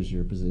 78? What was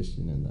your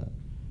position in the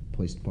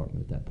police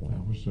department at that point?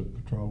 I was a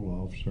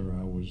patrol officer.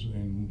 I was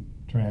in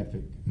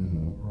traffic,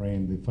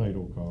 ran the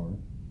fatal car,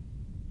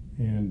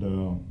 and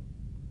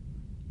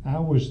I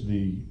was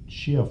the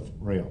shift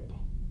rep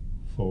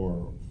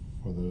for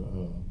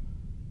the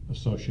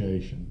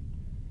association.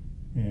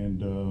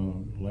 And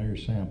Larry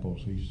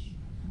Samples, he's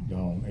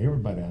gone.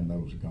 Everybody I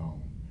know is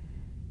gone.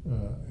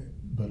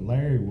 But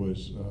Larry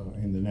was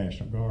in the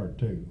National Guard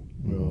too.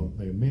 Well,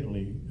 they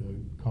immediately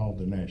called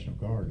the National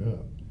Guard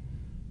up.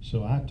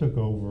 So I took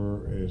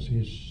over as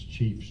his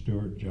chief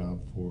steward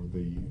job for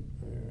the,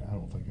 I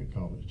don't think I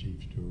called it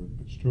chief steward,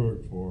 but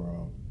steward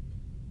for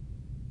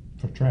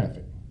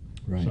traffic.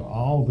 Right. So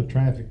all the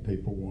traffic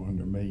people were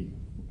under me.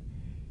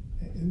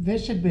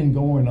 This had been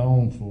going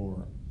on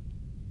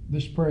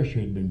this pressure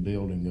had been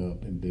building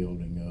up and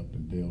building up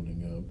and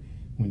building up.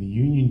 When the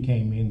union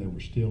came in, there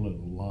were still a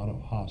lot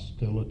of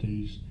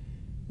hostilities.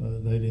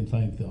 They didn't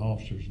think the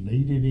officers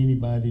needed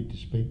anybody to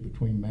speak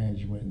between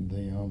management and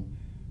them.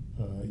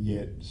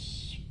 Yet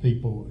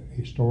people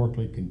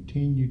historically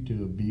continued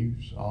to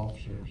abuse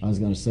officers. I was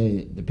going to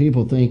say, the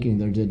people thinking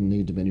there didn't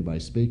need to be anybody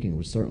speaking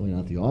was certainly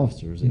not the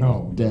officers. It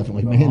was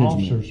definitely the management.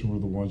 officers were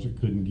the ones that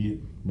couldn't get.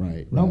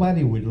 Right.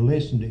 Nobody would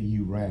listen to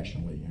you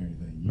rationally or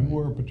anything. You Right.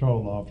 were a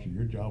patrol officer.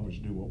 Your job was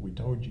to do what we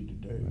told you to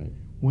do, Right.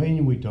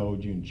 when we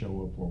told you, and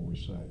show up where we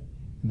say.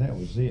 And that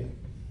was it.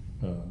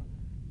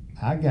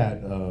 I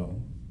got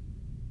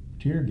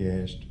tear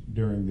gassed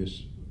during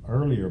this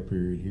earlier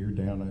period here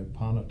down at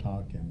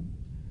Pontotoc, and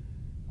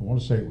I want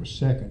to say it was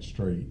 2nd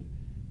Street.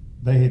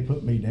 They had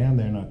put me down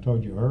there, and I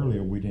told you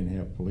earlier we didn't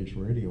have police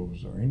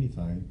radios or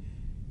anything.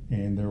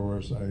 And there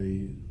was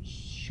a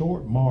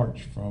short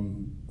march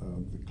from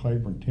the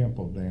Claiborne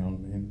Temple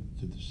down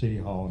into the City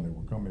Hall, and they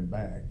were coming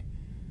back.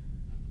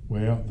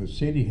 Well, the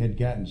city had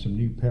gotten some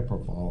new pepper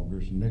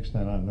foggers, and next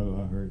thing I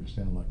know, I heard it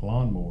sound like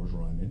lawnmowers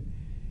running.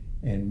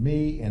 And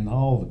me and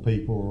all the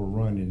people were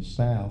running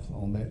south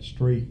on that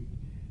street.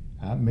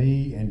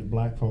 Me and the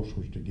black folks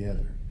was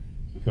together,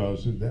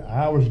 because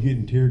I was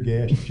getting tear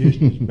gassed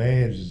just as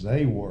bad as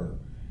they were.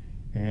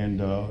 And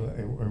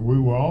we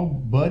were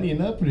all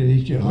buddying up at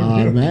each other.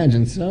 I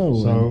imagine so.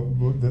 So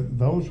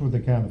those were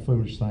the kind of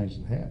foolish things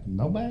that happened.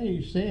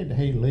 Nobody said,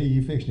 "Hey, Lee,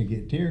 you fixing to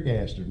get tear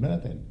gassed," or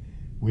nothing.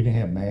 We didn't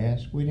have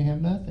masks. We didn't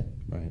have nothing.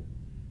 Right.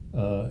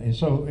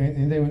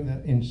 And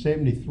then in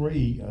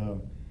 '73,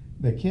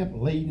 they kept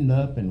leading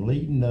up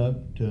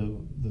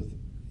to the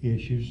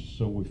issues.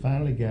 So we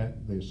finally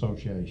got the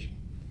association.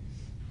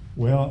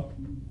 Well,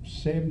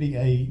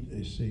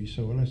 '78,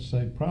 so let's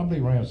say probably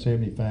around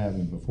 '75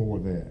 and before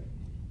that,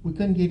 we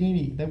couldn't get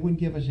they wouldn't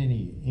give us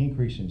any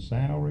increase in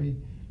salary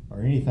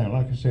or anything.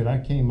 Like I said, I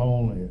came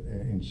on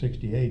in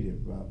 '68 at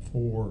about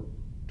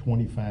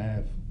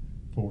 $4.25,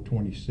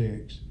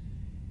 $4.26,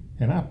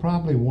 and I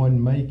probably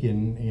wasn't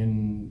making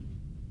in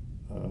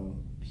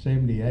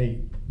 '78.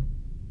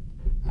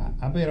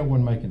 I bet I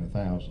wasn't making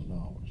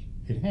 $1,000.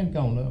 It hadn't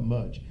gone up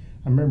much.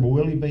 I remember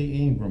Willie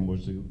B. Ingram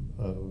was the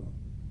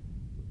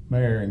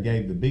mayor and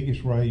gave the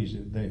biggest raise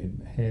that they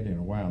had in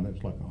a while, and that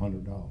was like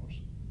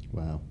 $100.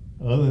 Wow.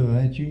 Other than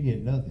that, you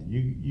get nothing.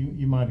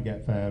 You might have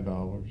got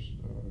 $5.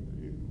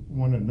 It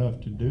wasn't enough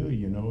to do,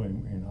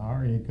 and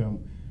our income.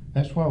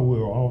 That's why we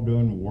were all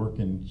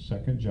working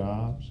second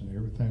jobs and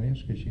everything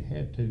else, because you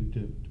had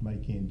to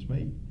make ends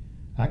meet.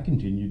 I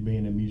continued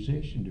being a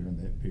musician during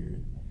that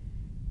period,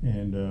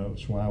 and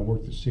that's why I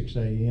worked at 6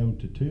 a.m.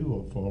 to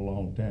 2 for a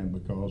long time,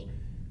 because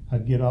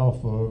I'd get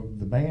off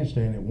the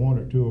bandstand at 1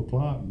 or 2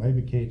 o'clock,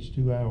 maybe catch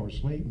 2 hours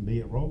sleep and be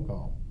at roll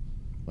call.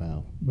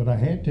 Wow. But I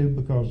had to,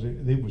 because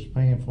it was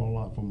paying for a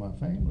lot for my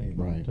family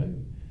Right.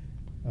 too.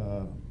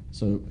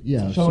 So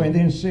yeah. So and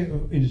then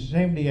in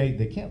 '78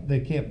 they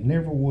kept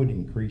never would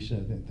increase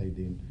it. They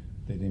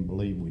didn't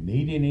believe we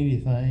needed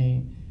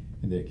anything,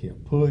 and they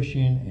kept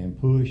pushing and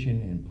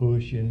pushing and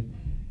pushing.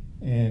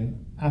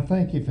 And I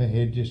think if I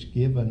had just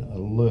given a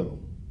little,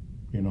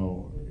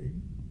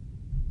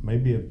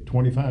 maybe a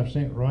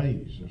 25-cent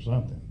raise or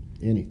something.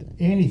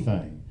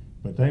 Anything.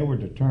 But they were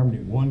determined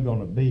it wasn't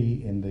going to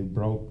be, and they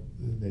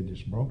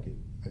just broke it.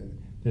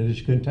 They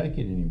just couldn't take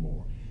it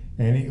anymore.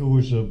 And it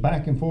was a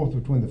back and forth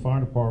between the fire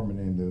department,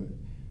 and the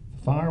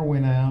fire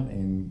went out,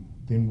 and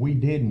then we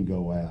didn't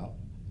go out.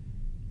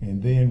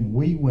 And then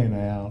we went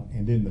out,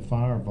 and then the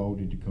fire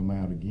voted to come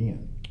out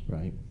again.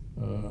 Right.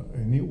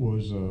 And it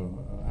was,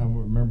 I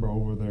remember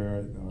over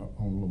there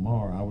on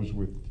Lamar, I was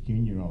with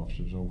union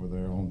officers over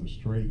there on the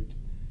street.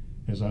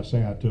 As I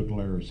say, I took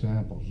Larry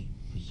Samples'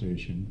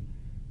 position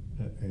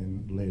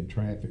and led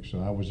traffic, so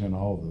I was in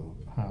all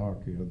the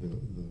hierarchy of the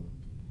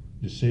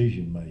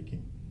decision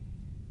making.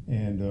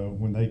 And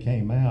when they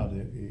came out,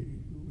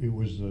 it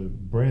was a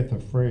breath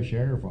of fresh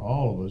air for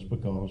all of us,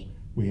 because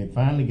we had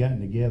finally gotten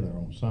together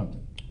on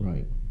something.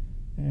 Right.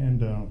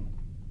 And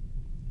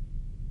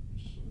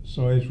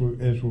so as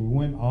we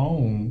went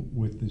on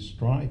with the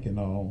strike and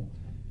all,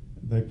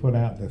 they put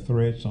out the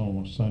threats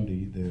on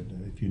Sunday that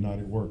if you're not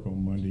at work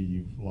on Monday,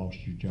 you've lost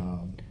your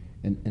job.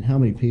 And how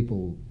many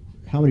people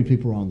how many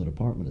people were on the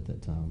department at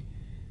that time?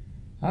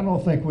 I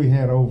don't think we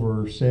had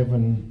over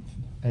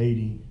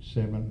 780,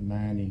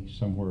 790,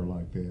 somewhere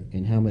like that.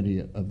 And how many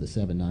of the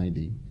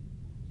 790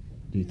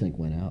 do you think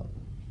went out?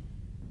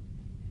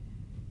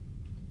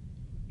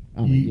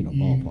 I mean,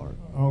 ballpark.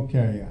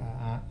 Okay,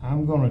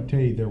 I'm going to tell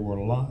you there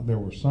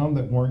were some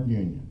that weren't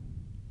union.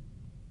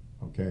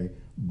 Okay,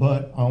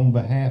 but on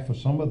behalf of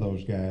some of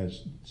those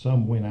guys,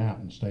 some went out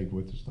and stayed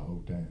with us the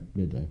whole time.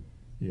 Did they?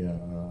 Yeah,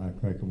 I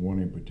think of one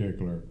in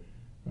particular.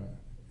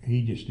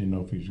 He just didn't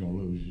know if he was going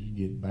to lose,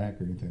 get back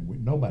or anything.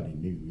 Nobody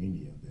knew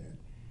any of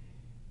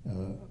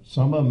that.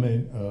 Some of them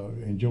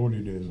enjoyed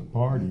it as a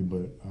party,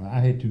 but I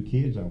had 2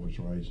 kids I was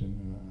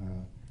raising.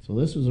 So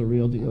this was a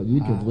real deal.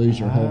 You could lose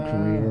your whole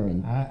career.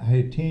 And I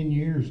had 10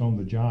 years on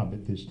the job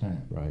at this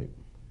time. Right.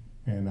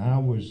 And I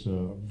was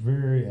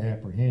very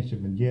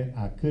apprehensive, and yet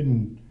I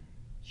couldn't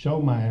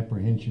show my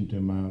apprehension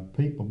to my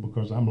people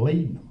because I'm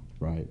leading them.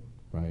 Right,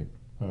 right.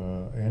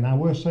 And I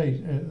will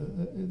say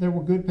there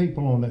were good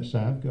people on that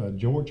side.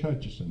 George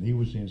Hutchison, he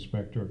was the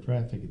inspector of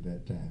traffic at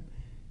that time.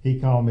 He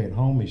called me at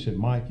home. He said,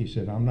 "Mike," he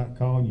said, "I'm not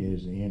calling you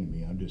as the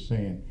enemy. I'm just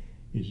saying,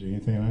 is there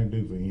anything I can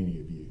do for any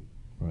of you?"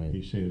 Right.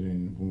 He said,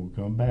 "And when we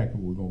come back,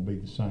 we're going to be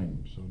the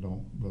same. So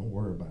don't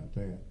worry about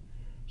that."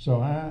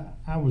 So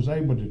I was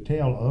able to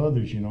tell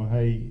others,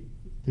 hey,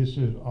 this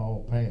is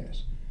all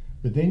past.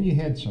 But then you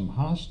had some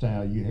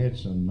you had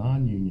some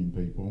non-union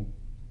people,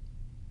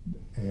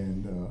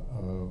 and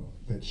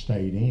that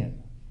stayed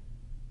in,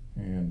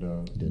 and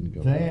Didn't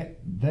go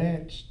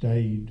that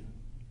stayed.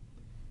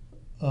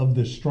 Of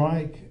the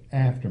strike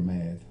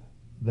aftermath,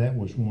 that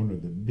was one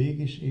of the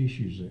biggest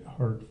issues that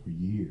hurt for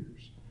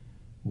years.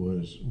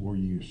 Was were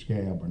you a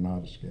scab or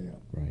not a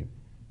scab? Right.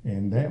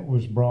 And that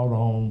was brought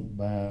on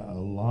by a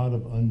lot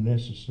of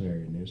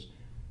unnecessariness.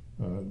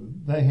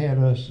 They had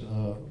us,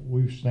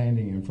 we were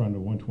standing in front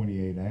of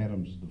 128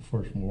 Adams the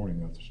first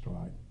morning of the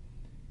strike.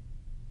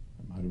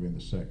 It might have been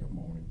the second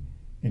morning.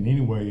 And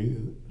anyway,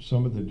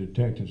 some of the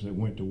detectives that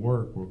went to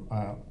work were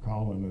out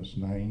calling us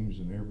names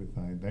and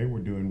everything. They were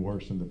doing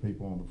worse than the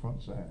people on the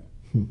front side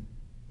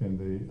than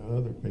the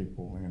other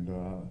people. And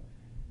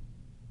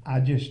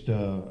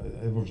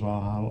it was a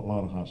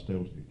lot of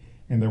hostility.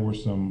 And there were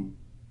some,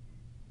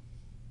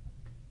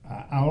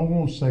 I don't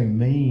want to say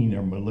mean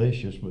or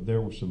malicious, but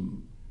there were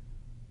some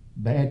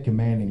bad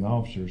commanding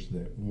officers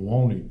that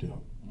wanted to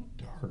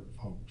hurt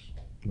folks.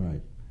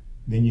 Right.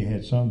 Then you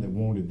had some that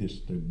wanted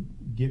this to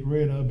get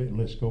rid of it and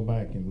let's go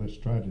back and let's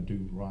try to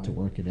do right. To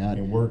work it out.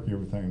 And work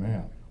everything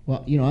out.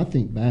 Well, I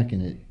think back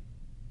in it,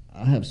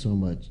 I have so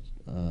much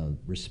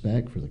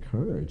respect for the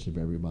courage of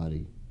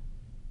everybody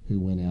who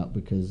went out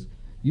because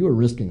you were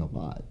risking a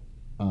lot.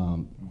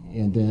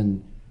 And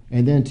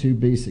then to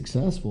be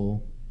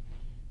successful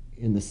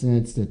in the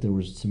sense that there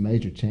was some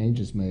major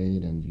changes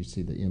made, and you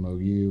see the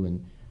MOU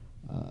and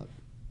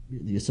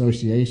the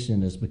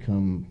association has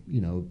become,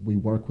 we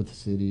work with the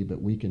city,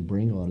 but we can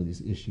bring a lot of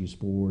these issues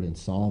forward and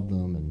solve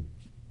them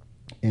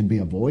and be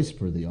a voice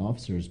for the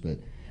officers. But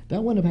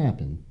that wouldn't have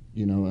happened,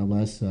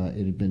 unless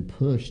it had been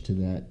pushed to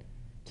the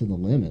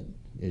limit,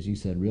 as you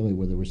said, really,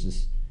 where there was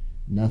just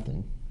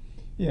nothing.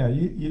 Yeah,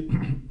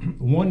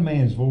 one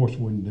man's voice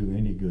wouldn't do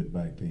any good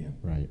back then.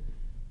 Right.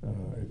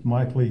 If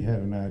Mike Lee had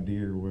an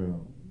idea,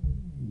 well,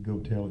 go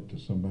tell it to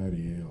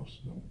somebody else.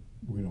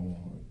 We don't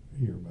want to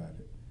hear about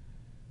it.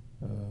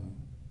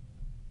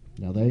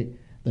 Now they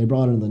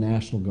brought in the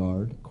National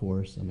Guard, of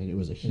course. I mean, it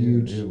was a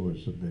huge. It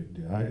was a big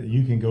deal.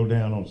 You can go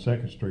down on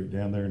 2nd Street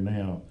down there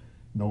now,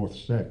 North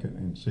 2nd,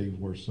 and see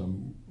where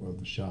some of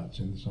the shots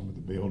in some of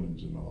the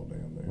buildings and all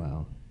down there.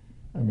 Wow.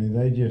 I mean,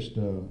 they just.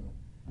 And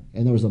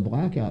there was a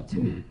blackout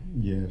too.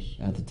 Yes.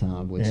 At the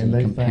time, which is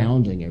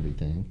compounding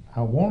everything.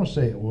 I want to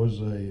say it was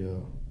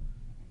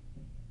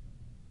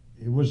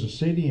a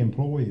city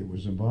employee that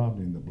was involved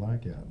in the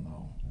blackout and all.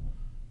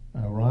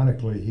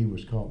 Ironically, he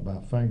was caught by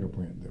a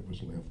fingerprint that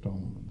was left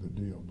on the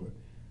deal,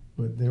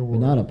 but there were.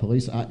 But not a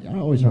police. I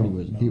always heard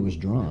he was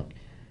drunk.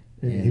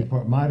 He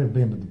might have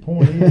been, but the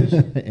point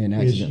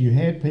is you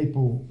had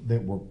people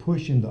that were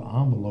pushing the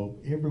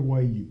envelope every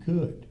way you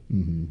could.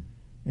 Mm-hmm.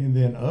 And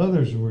then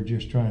others were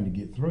just trying to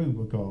get through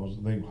because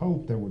they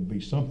hoped there would be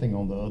something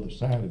on the other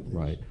side of this.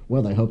 Right.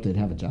 Well, they hoped they'd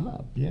have a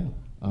job. Yeah.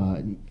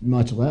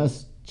 Much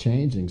less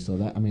changing. So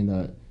that, I mean,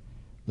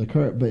 the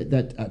current, but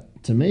that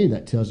to me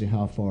that tells you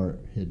how far it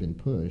had been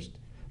pushed,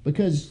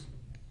 because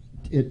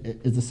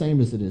it's the same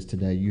as it is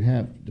today. You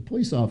have the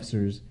police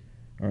officers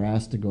are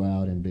asked to go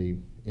out and be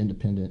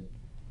independent,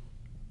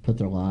 put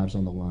their lives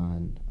on the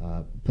line,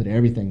 put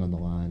everything on the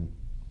line,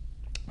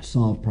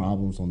 solve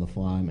problems on the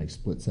fly, make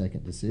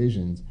split-second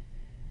decisions,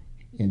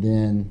 and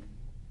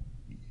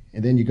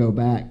then you go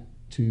back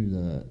to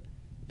the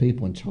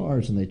people in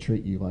charge and they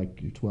treat you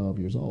like you're 12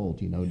 years old,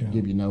 to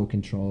give you no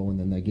control, and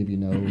then they give you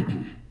no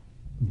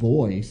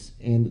voice,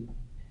 and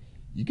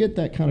you get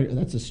that kind of,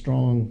 that's a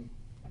strong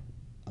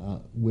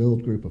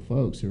willed group of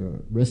folks who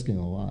are risking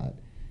a lot.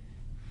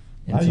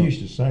 And I so- used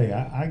to say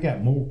I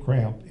got more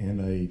crap in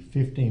a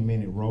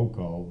 15-minute roll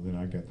call than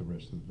I got the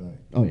rest of the day.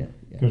 Oh yeah,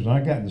 yeah. Because when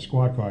I got in the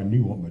squad car, I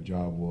knew what my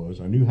job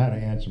was. I knew how to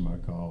answer my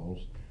calls.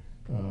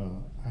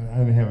 I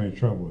didn't have any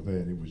trouble with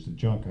that. It was the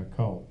junk I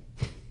caught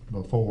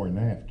before and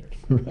after.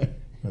 Right.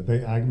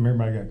 But I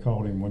remember I got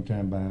called in one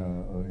time by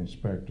an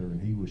inspector,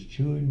 and he was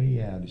chewing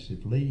me out. He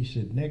said, "Lee," he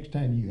said, "next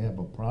time you have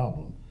a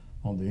problem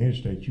on the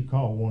interstate, you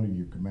call one of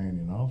your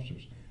commanding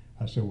officers."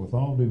 I said, "With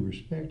all due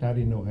respect, I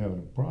didn't know I had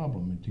a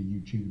problem until you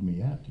chewed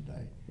me out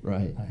today.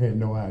 Right. I had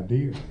no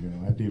idea.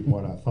 I did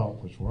what I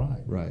thought was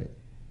right." Right.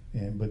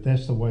 But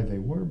that's the way they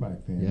were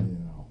back then.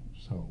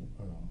 Yeah. So.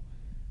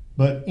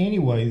 But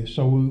anyway,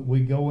 so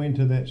we go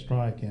into that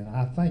strike, and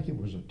I think it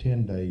was a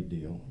 10-day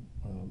deal.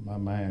 My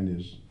mind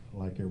is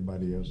like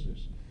everybody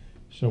else's.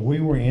 So we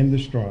were in the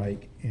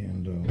strike,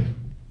 and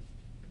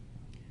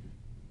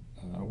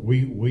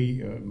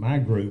my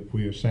group,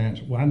 we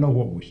assigned. Well, I know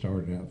what we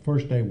started out.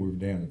 First day we were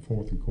down at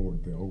 4th and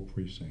Court, the old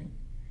precinct.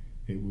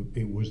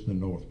 It was the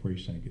North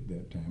Precinct at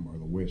that time, or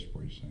the West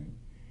Precinct.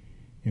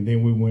 And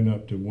then we went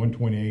up to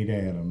 128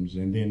 Adams,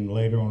 and then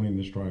later on in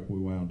the strike, we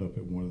wound up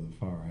at one of the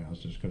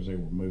firehouses because they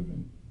were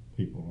moving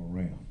people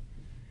around.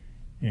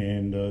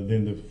 And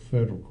then the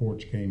federal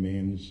courts came in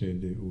and said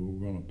that we were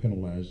going to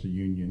penalize the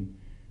union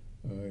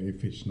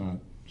if it's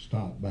not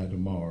stopped by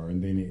tomorrow.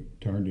 And then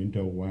it turned into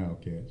a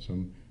wildcat.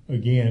 So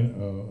again,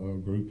 a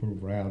group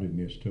of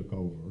rowdiness took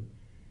over,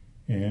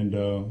 and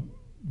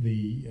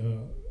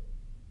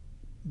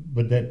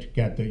but that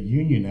got the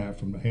union out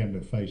from having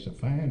to face a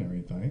fine or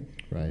anything,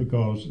 Right.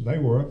 because they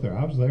were up there.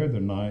 I was there the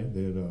night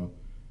that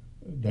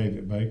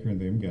David Baker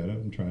and them got up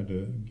and tried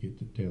to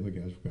tell the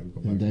guys we got to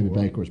go back And to David work.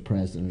 Baker was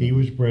president. He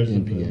was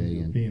president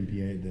NPA, of the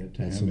PNPA at that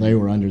time. and so they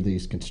were under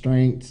these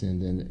constraints,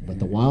 and then but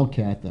the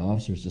Wildcat, the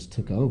officers just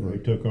took over. They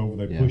took over.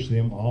 They Yeah. pushed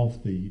them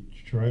off the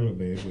trailer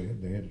bed.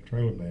 They had a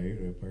trailer bed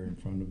up there in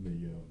front of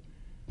the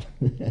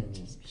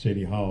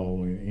city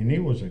hall, and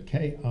it was a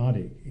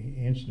chaotic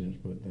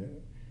incident. But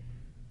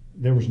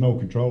there was no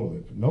control of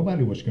it.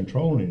 Nobody was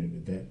controlling it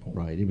at that point.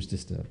 Right. It was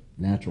just a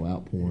natural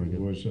outpouring.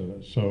 It was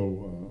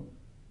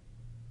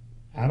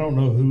I don't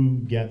know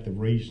who got the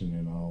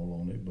reasoning all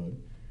on it, but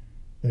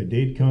they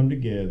did come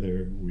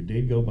together. We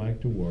did go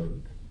back to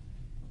work.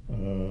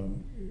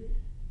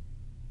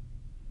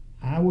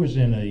 I was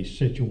in a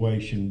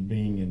situation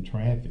being in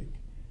traffic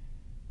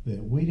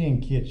that we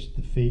didn't catch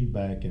the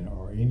feedback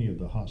or any of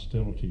the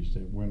hostilities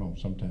that went on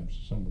sometimes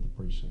in some of the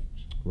precincts.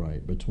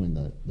 Right, between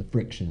the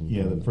friction.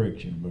 Yeah, from the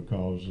friction,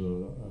 because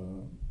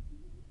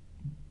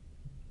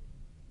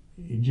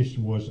it just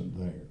wasn't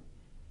there.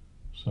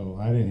 So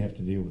I didn't have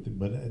to deal with it.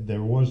 But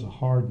there was a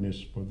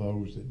hardness for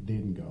those that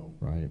didn't go.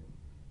 Right.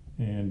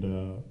 And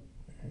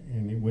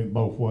it went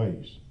both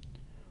ways.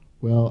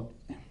 Well,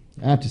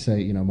 I have to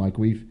say, Mike,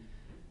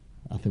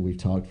 I think we've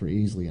talked for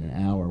easily an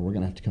hour. We're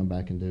going to have to come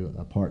back and do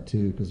a part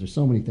two because there's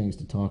so many things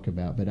to talk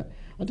about. But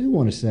I do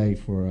want to say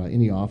for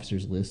any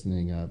officers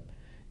listening,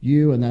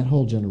 you and that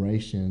whole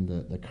generation,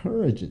 the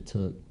courage it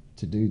took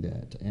to do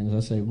that, and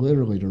as I say,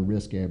 literally to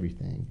risk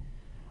everything,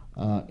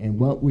 and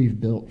what we've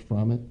built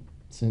from it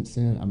since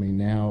then. I mean,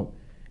 now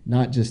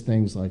not just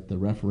things like the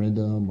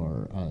referendum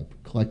or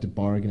collective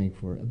bargaining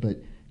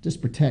but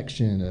just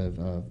protection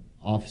of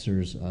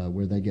officers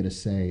where they get a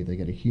say, they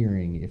get a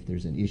hearing if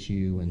there's an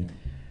issue, and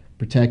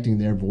protecting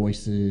their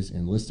voices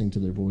and listening to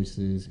their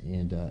voices,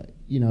 and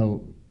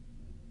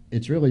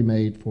it's really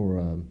made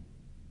for.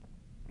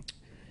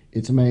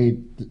 It's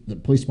made the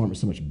police department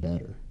so much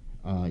better,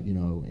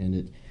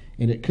 and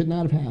it could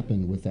not have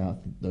happened without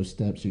those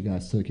steps you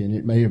guys took. And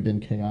it may have been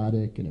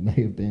chaotic, and it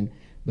may have been,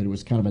 but it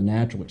was kind of a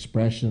natural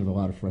expression of a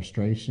lot of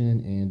frustration.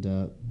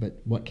 And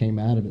but what came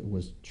out of it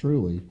was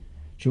truly,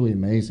 truly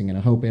amazing. And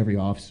I hope every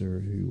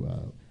officer who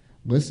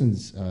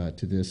listens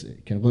to this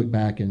can look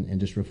back and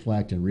just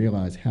reflect and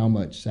realize how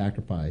much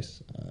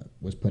sacrifice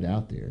was put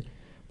out there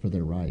for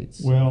their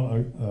rights. Well, a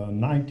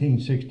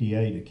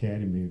 1968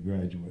 Academy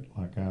graduate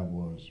like I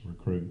was,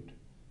 recruit,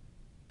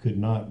 could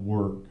not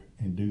work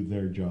and do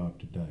their job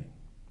today.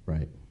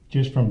 Right.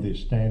 Just from the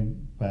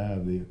standby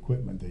of the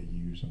equipment they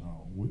use and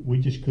all. We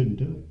just couldn't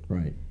do it.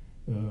 Right.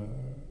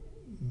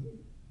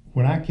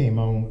 When I came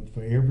on,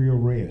 for every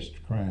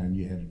arrest crime,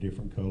 you had a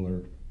different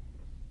color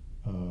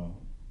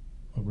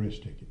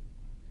arrest ticket.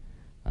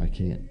 I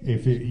can't.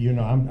 If it,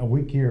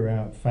 we carry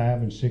out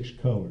 5 and 6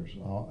 colors: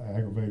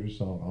 aggravated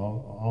assault,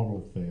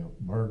 auto theft,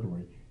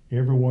 burglary.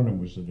 Every one of them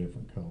was a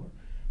different color.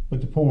 But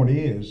the point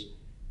is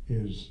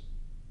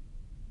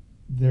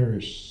there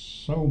is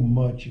so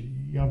much.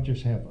 Y'all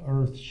just have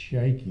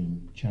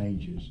earth-shaking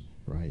changes,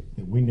 Right,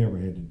 that we never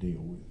had to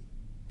deal with.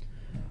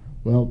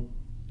 Well,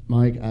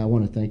 Mike, I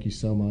want to thank you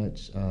so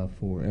much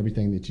for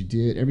everything that you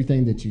did,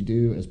 everything that you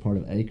do as part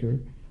of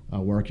ACRE.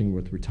 Working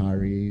with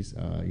retirees.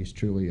 He's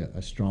truly a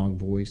strong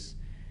voice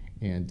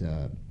and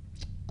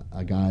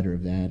a guider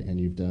of that, and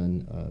you've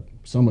done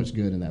so much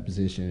good in that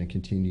position and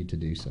continue to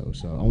do so.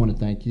 So I want to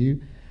thank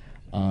you.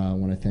 I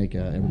want to thank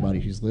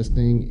everybody who's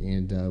listening,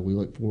 and we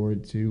look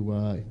forward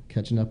to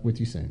catching up with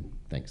you soon.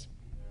 Thanks.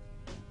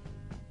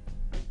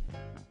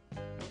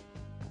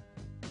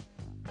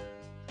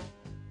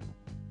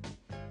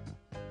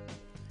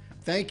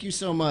 Thank you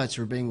so much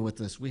for being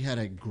with us. We had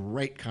a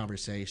great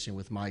conversation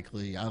with Mike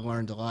Lee. I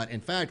learned a lot. In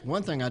fact,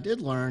 one thing I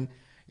did learn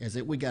is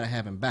that we got to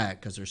have him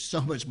back because there's so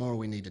much more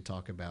we need to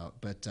talk about.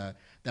 But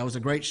that was a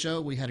great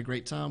show. We had a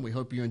great time. We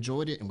hope you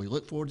enjoyed it, and we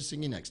look forward to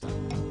seeing you next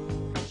time.